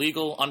at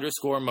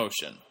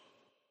illegal_motion.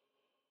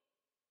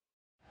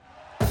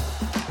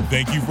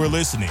 Thank you for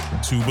listening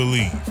to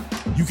Believe.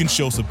 You can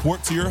show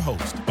support to your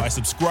host by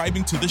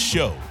subscribing to the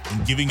show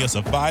and giving us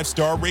a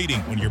 5-star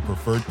rating on your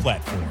preferred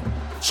platform.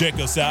 Check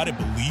us out at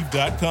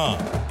Believe.com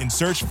and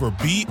search for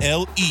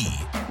BLEAV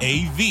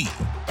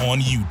on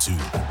YouTube.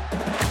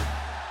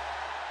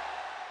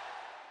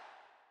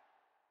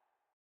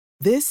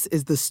 This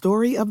is the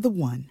story of the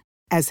one.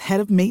 As head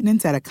of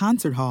maintenance at a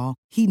concert hall,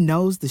 he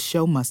knows the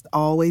show must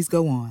always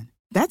go on.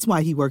 That's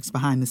why he works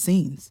behind the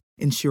scenes,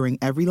 ensuring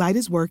every light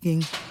is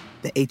working,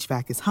 the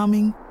HVAC is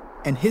humming,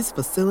 and his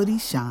facility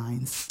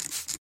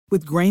shines.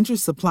 With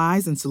Grainger's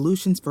supplies and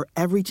solutions for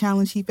every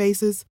challenge he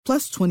faces,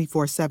 plus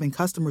 24/7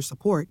 customer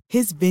support,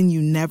 his venue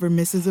never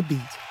misses a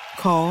beat.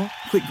 Call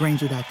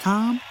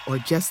quickgrainger.com or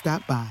just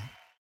stop by.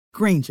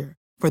 Grainger,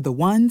 for the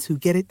ones who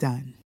get it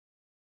done.